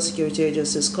 and other security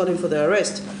agencies, calling for the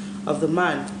arrest of the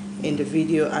man in the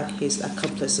video and his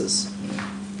accomplices.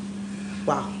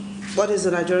 Wow, what is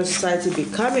the Nigerian society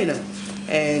becoming?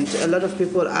 And a lot of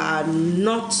people are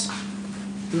not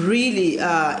really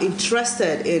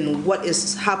interested in what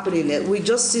is happening. We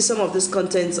just see some of this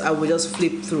content and we just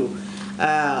flip through.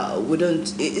 We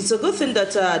don't. It's a good thing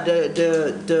that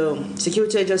the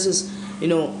security agencies,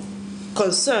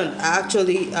 concerned, are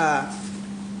actually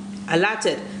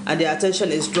alerted and their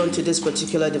attention is drawn to this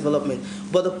particular development.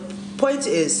 But the point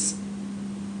is,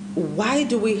 why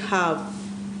do we have?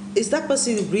 Is that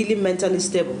person really mentally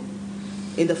stable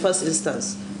in the first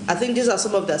instance? I think these are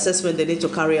some of the assessments they need to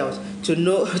carry out to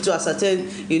know, to ascertain,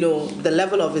 the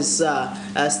level of his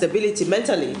stability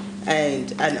mentally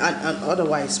and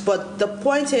otherwise. But the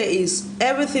point here is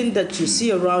everything that you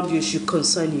see around you should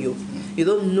concern you. You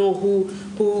don't know who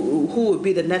will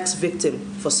be the next victim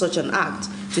for such an act.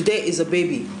 Today is a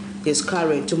baby, he's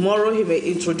carrying. Tomorrow he may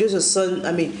introduce his son,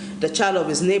 the child of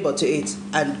his neighbor to it.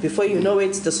 And before you know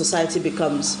it, the society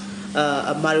becomes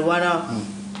a marijuana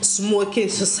smoking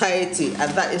society.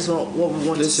 And that is not what we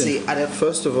want to see.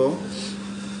 First of all,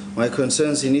 my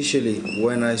concerns initially,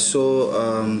 when I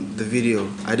saw the video,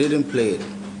 I didn't play it.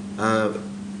 I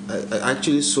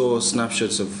actually saw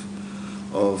snapshots of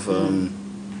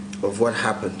what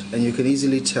happened, and you can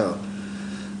easily tell.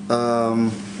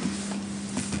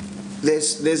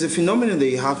 There's a phenomenon that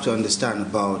you have to understand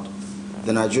about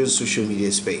the Nigerian social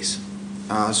media space.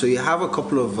 So you have a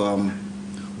couple of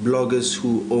bloggers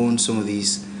who own some of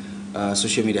these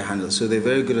social media handles. So they're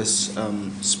very good at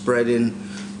spreading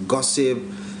gossip,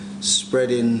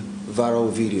 spreading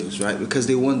viral videos, right? Because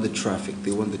they want the traffic.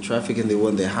 They want the traffic, and they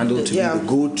want their handle to be the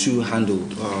go-to handle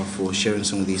for sharing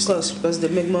some of these things. Because they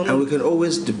make money. And we can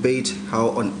always debate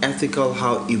how unethical,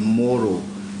 how immoral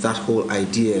that whole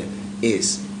idea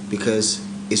is, because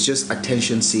it's just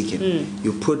attention seeking.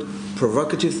 You put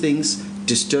provocative things,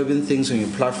 disturbing things on your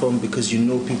platform because you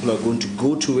know people are going to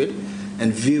go to it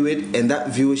and view it, and that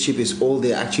viewership is all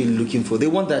they're actually looking for. They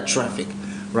want that traffic,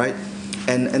 right?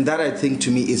 And that, I think,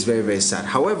 to me is very, very sad.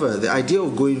 However, the idea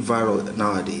of going viral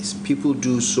nowadays, people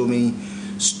do so many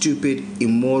stupid,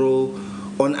 immoral,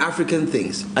 un-African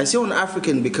things. I say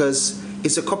un-African because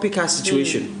it's a copycat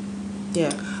situation.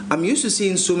 Yeah. I'm used to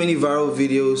seeing so many viral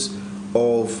videos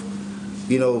of,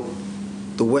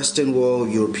 the Western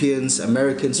world, Europeans,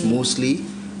 Americans mostly,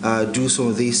 do some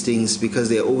of these things because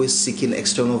they're always seeking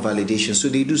external validation. So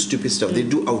they do stupid stuff. They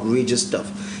do outrageous stuff.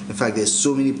 In fact, there's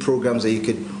so many programs that you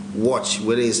could watch,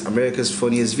 whether it's America's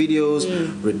Funniest Videos,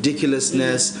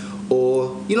 Ridiculousness,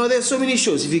 or, there's so many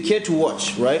shows. If you care to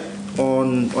watch, right,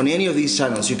 on any of these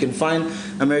channels, you can find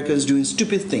Americans doing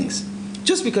stupid things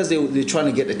just because they're trying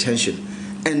to get attention.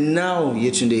 And now,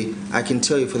 Yetunde, I can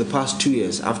tell you, for the past 2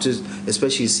 years, after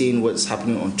especially seeing what's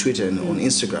happening on Twitter and on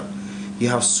Instagram, you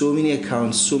have so many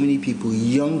accounts, so many people,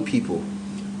 young people,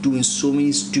 doing so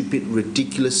many stupid,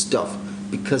 ridiculous stuff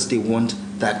because they want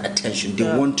that attention.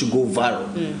 They want to go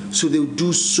viral. So they'll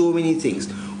do so many things,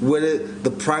 whether the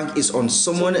prank is on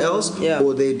someone else,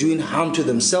 or they're doing harm to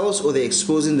themselves, or they're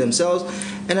exposing themselves.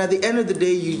 And at the end of the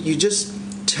day, you just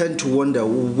tend to wonder,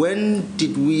 when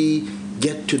did we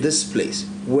get to this place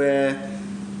where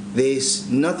there's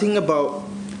nothing about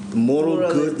moral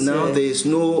good now? There's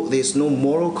no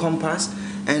moral compass,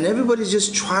 and everybody's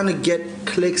just trying to get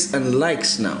clicks and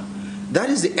likes now. That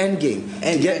is the end game.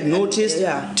 To get noticed,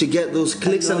 to get those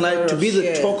clicks and likes, to be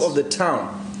the talk of the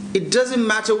town. It doesn't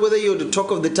matter whether you're the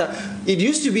talk of the town. It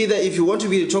used to be that if you want to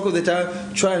be the talk of the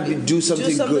town, try and do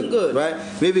something good, right?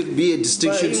 Maybe be a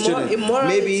distinction student.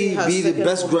 Maybe be the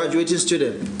best graduating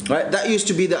student, right? That used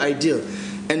to be the ideal.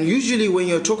 And usually when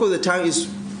your talk of the town is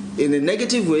in a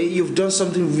negative way, you've done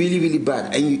something really, really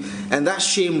bad. And that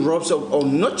shame rubs off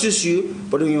on not just you,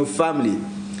 but on your family.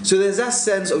 So there's that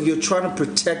sense of you're trying to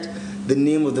protect the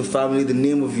name of the family, the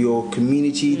name of your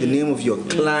community, the name of your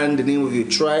clan, the name of your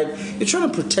tribe. You're trying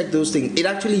to protect those things. It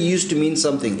actually used to mean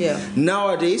something.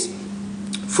 Nowadays,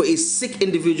 for a sick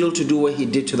individual to do what he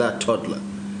did to that toddler,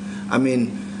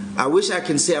 I wish I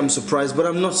can say I'm surprised, but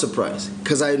I'm not surprised,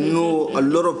 because I know a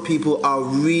lot of people are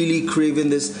really craving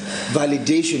this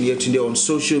validation here today on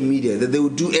social media, that they will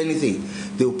do anything.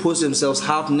 They will post themselves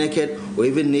half naked or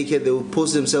even naked. They will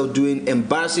post themselves doing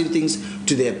embarrassing things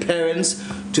to their parents,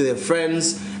 to their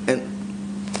friends, and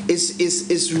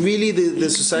it's really the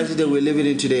society that we're living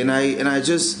in today. And I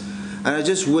just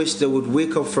wish they would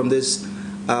wake up from this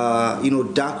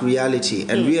dark reality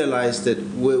and realize that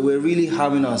we're really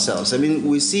harming ourselves.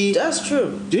 We see... That's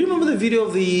true. Do you remember the video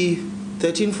of the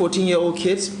 13, 14-year-old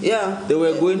kids? Yeah. They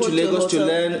were going to Lagos to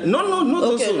learn... No, not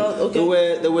those ones. They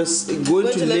were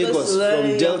going to Lagos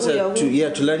from Delta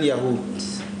to learn Yahoo.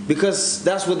 Because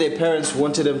that's what their parents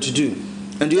wanted them to do.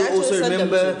 And do you also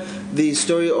remember the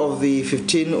story of the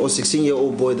 15 or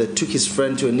 16-year-old boy that took his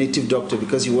friend to a native doctor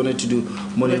because he wanted to do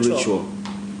money ritual?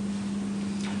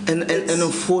 And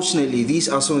unfortunately, these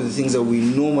are some of the things that we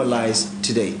normalize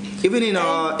today, even in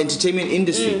our entertainment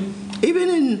industry, even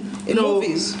in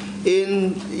movies,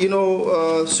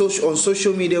 on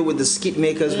social media with the skit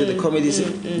makers, with the comedies.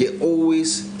 They're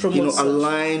always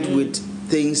aligned with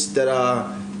things that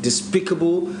are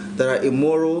despicable, that are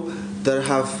immoral, that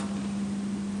have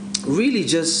really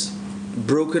just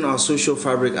broken our social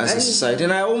fabric as a society.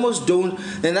 And I almost don't,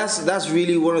 and that's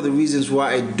really one of the reasons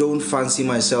why I don't fancy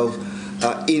myself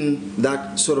in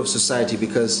that sort of society,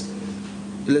 because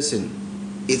listen,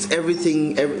 it's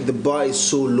everything, the bar is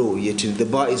so low, the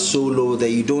bar is so low that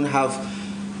you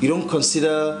don't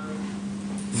consider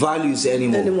values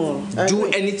anymore. Do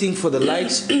anything for the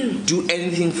likes, do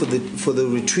anything for the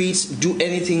retweets, do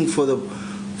anything for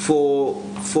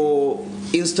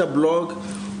Insta blog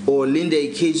or Linda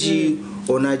AKG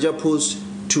or Niger Post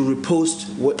to repost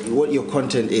what your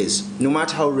content is, no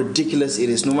matter how ridiculous it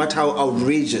is, no matter how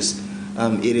outrageous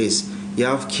it is. You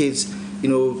have kids,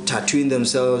 tattooing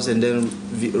themselves and then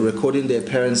recording their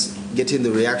parents getting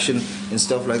the reaction and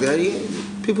stuff like that.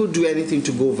 People do anything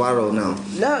to go viral now.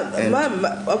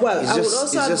 I would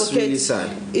also advocate. Really sad.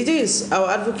 It is. I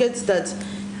would advocate that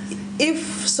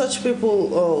if such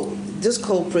people or these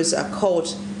culprits are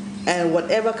caught, and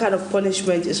whatever kind of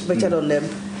punishment is meted on them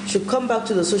should come back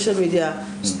to the social media,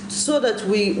 so that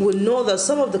we will know that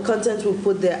some of the content we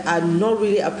put there are not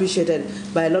really appreciated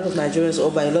by a lot of Nigerians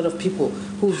or by a lot of people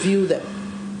who view them,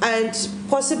 and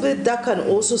possibly that can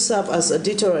also serve as a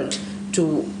deterrent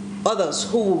to others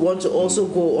who would want to also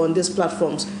go on these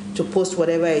platforms to post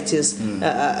whatever it is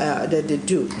that they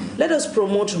do. Let us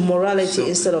promote morality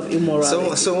instead of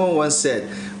immorality. Someone once said,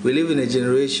 we live in a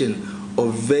generation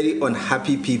of very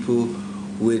unhappy people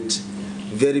with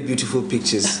very beautiful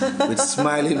pictures, with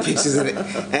smiling pictures in it.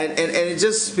 And it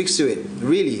just speaks to it,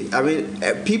 really. I mean,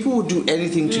 people will do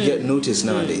anything to get noticed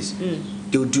nowadays.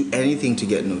 They will do anything to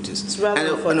get noticed.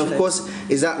 And of course,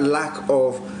 is that lack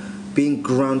of being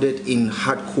grounded in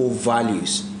hardcore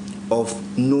values of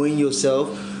knowing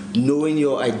yourself, knowing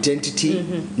your identity,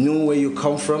 knowing where you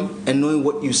come from, and knowing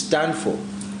what you stand for.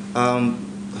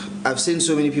 I've seen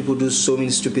so many people do so many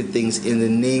stupid things in the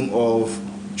name of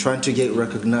trying to get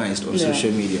recognized on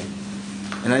social media,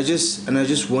 and I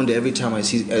just wonder every time I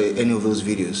see any of those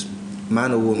videos,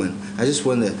 man or woman, I just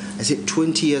wonder. I say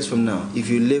 20 years from now, if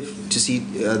you live to see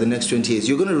the next 20 years,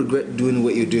 you're going to regret doing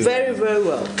what you're doing. Very, very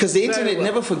well. Because the internet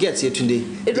never forgets,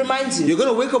 Yetunde. It reminds you. You're going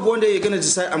to wake up one day, you're going to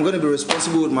decide, I'm going to be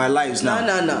responsible with my lives now.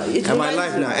 No. And my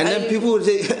life now. And then people will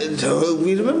say,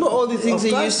 we remember all the things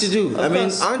they used to do. I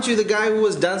mean, aren't you the guy who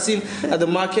was dancing at the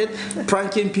market,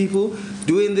 pranking people,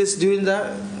 doing this, doing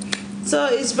that? So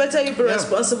it's better you be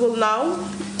responsible now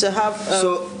to have...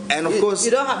 and of course...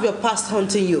 You don't have your past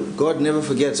haunting you. God never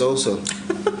forgets also.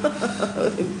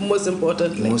 Most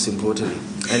importantly.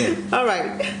 Anyway, all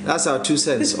right. That's our 2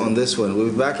 cents on this one. We'll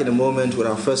be back in a moment with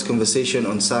our first conversation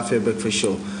on Safia Breakfast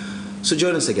Show. So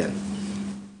join us again.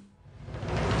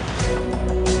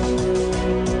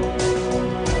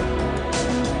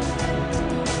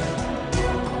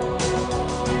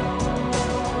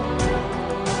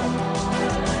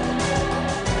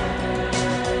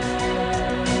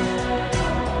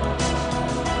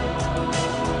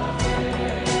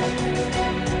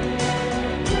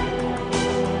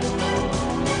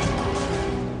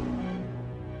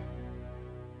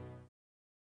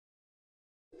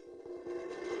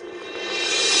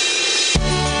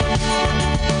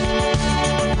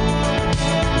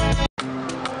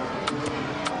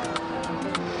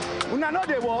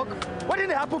 What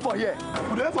did happen for here?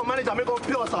 We don't for manager make up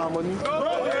pay us our money.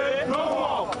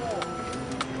 No work.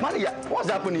 Manager, what's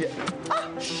happening here?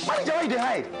 Manager, why you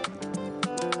hide?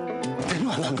 They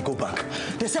no allow me to go back.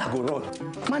 They say I go run.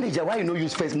 Manager, why you no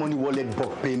use first money wallet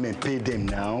bulk payment? Pay them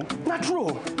now. Not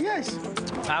true. Yes.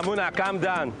 Amuna, calm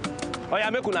down. Oh yeah,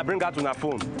 make una bring out una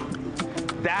phone.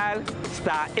 Dial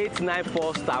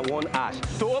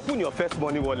 *894*1# to open your first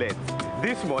money wallet.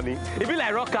 This money, it be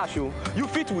like raw cash, you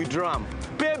fit withdraw them,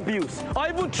 pay bills, or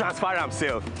even transfer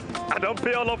themselves. I don't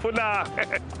pay all of you now.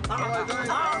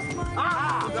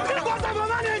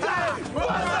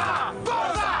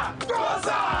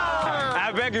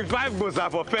 I beg you 5 goza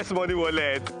for first money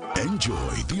wallet. Enjoy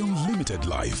the unlimited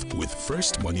life with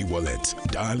First Money Wallet.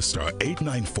 Dial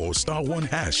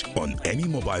 *894*1# on any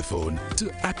mobile phone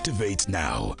to activate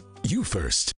now. You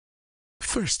first.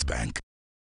 First Bank.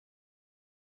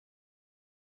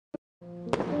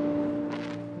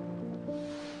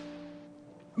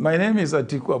 My name is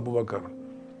Atiku Abubakar.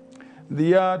 The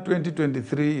year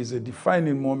 2023 is a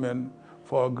defining moment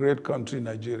for our great country,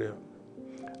 Nigeria.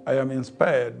 I am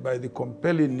inspired by the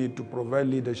compelling need to provide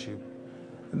leadership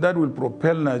that will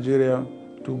propel Nigeria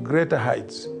to greater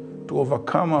heights, to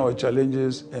overcome our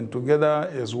challenges, and together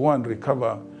as one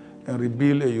recover and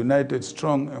rebuild a united,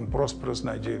 strong, and prosperous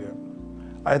Nigeria.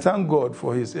 I thank God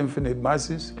for His infinite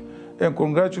mercies and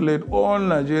congratulate all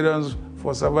Nigerians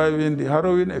for surviving the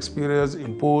harrowing experience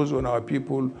imposed on our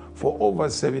people for over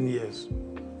 7 years.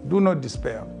 Do not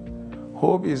despair.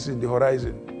 Hope is in the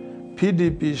horizon.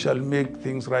 PDP shall make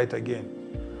things right again.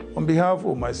 On behalf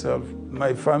of myself,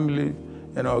 my family,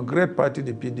 and our great party,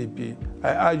 the PDP,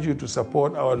 I urge you to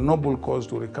support our noble cause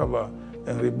to recover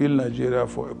and rebuild Nigeria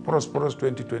for a prosperous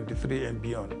 2023 and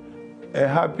beyond. A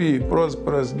happy,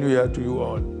 prosperous New Year to you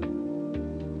all.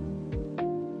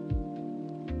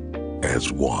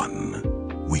 as one,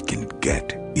 we can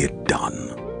get it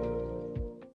done.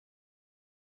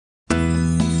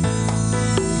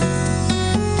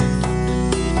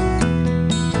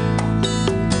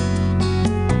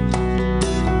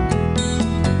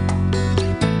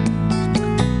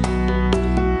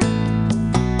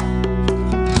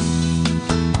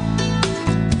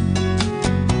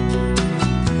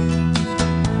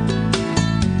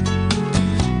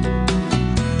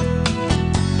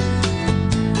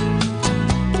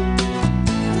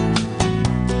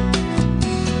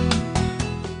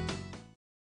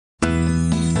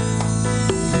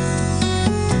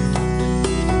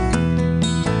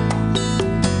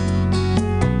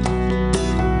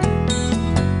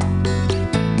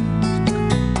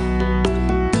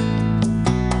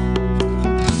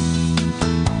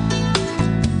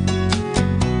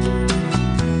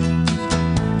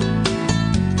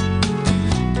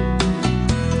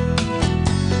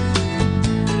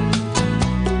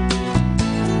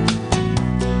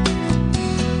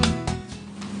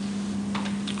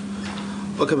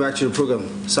 Welcome back to the program.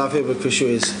 Safia Bakrisho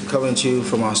is coming to you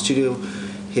from our studio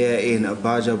here in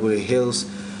Abaja, Bure Hills.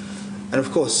 And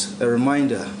of course, a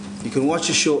reminder, you can watch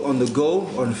the show on the go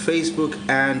on Facebook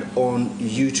and on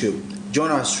YouTube.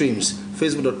 Join our streams,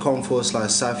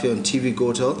 facebook.com/Safia on TV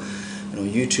Gotel, and on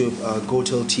YouTube,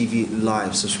 Gotel TV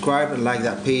Live. Subscribe and like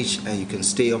that page, and you can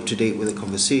stay up to date with the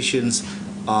conversations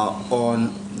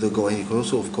on the go. And you can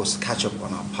also, of course, catch up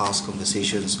on our past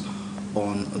conversations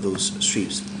on those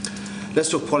streams. Let's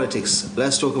talk politics.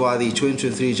 Let's talk about the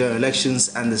 2023 general elections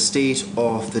and the state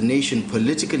of the nation,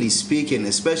 politically speaking,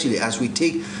 especially as we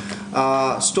take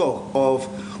stock of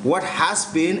what has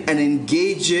been an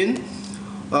engaging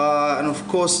and, of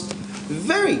course,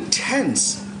 very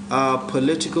tense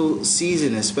political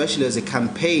season, especially as the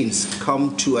campaigns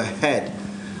come to a head,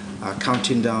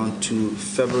 counting down to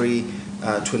February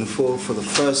 24 for the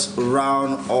first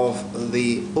round of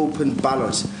the open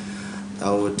ballot. I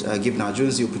would give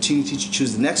Nigerians the opportunity to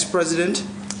choose the next president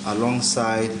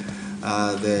alongside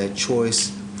their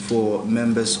choice for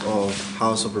members of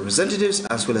House of Representatives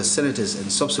as well as senators,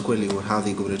 and subsequently we'll have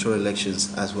the gubernatorial elections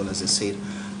as well as the State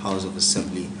House of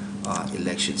Assembly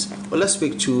elections. But let's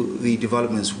speak to the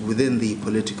developments within the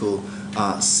political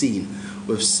scene.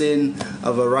 We've seen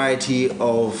a variety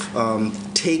of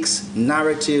takes,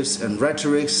 narratives, and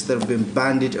rhetorics that have been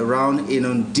bandied around,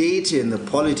 inundating the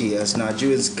polity as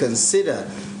Nigerians consider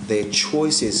their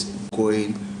choices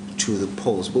going to the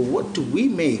polls. But what do we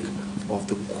make of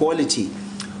the quality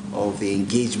of the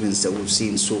engagements that we've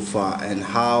seen so far, and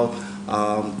how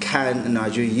can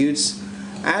Nigerian youths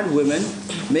and women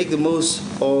make the most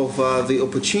of the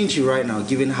opportunity right now,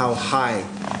 given how high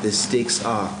the stakes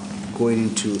are going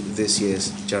into this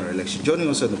year's general election? Joining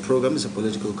us on the program is a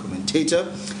political commentator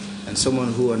and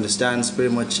someone who understands very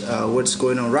much what's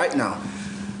going on right now.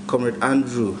 Comrade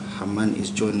Andrew Haman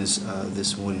is joining us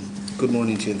this morning. Good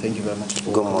morning to you, and thank you very much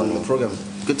for coming on the program.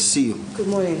 Good to see you. Good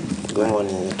morning. Good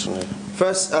morning.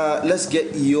 First, let's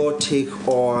get your take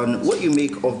on what you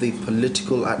make of the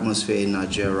political atmosphere in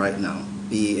Nigeria right now.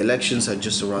 The elections are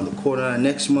just around the corner.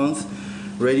 Next month,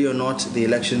 ready or not, the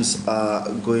elections are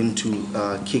going to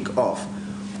kick off.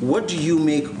 What do you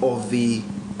make of the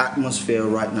atmosphere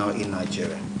right now in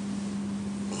Nigeria?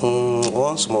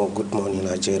 Once more, good morning,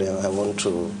 Nigeria. I want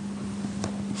to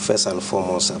first and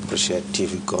foremost appreciate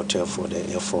TV Gotel for their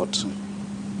effort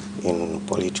in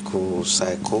political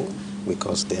cycle,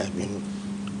 because they have been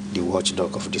the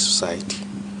watchdog of the society.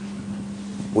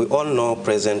 We all know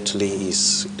presently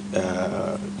is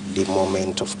the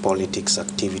moment of politics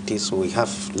activities. We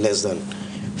have less than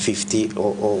 50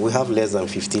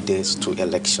 days to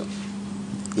election.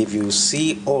 If you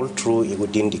see all through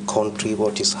within the country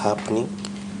what is happening,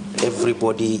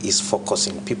 everybody is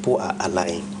focusing. People are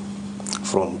aligning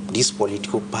from this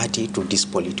political party to this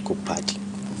political party.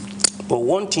 But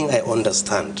one thing I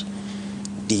understand,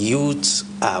 the youths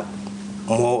are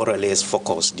more or less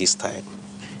focused this time.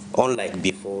 Unlike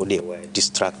before, they were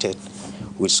distracted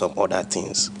with some other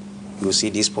things. You see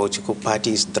this political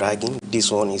party is dragging,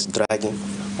 this one is dragging,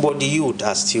 but the youth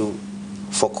are still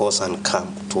focused and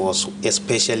calm to us,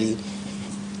 especially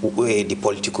where the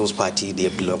political party they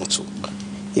belong to.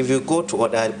 If you go to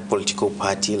other political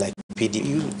party like PD,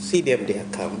 you see them, they are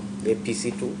calm. The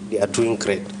APC too, they are doing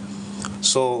great.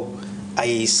 So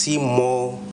I see more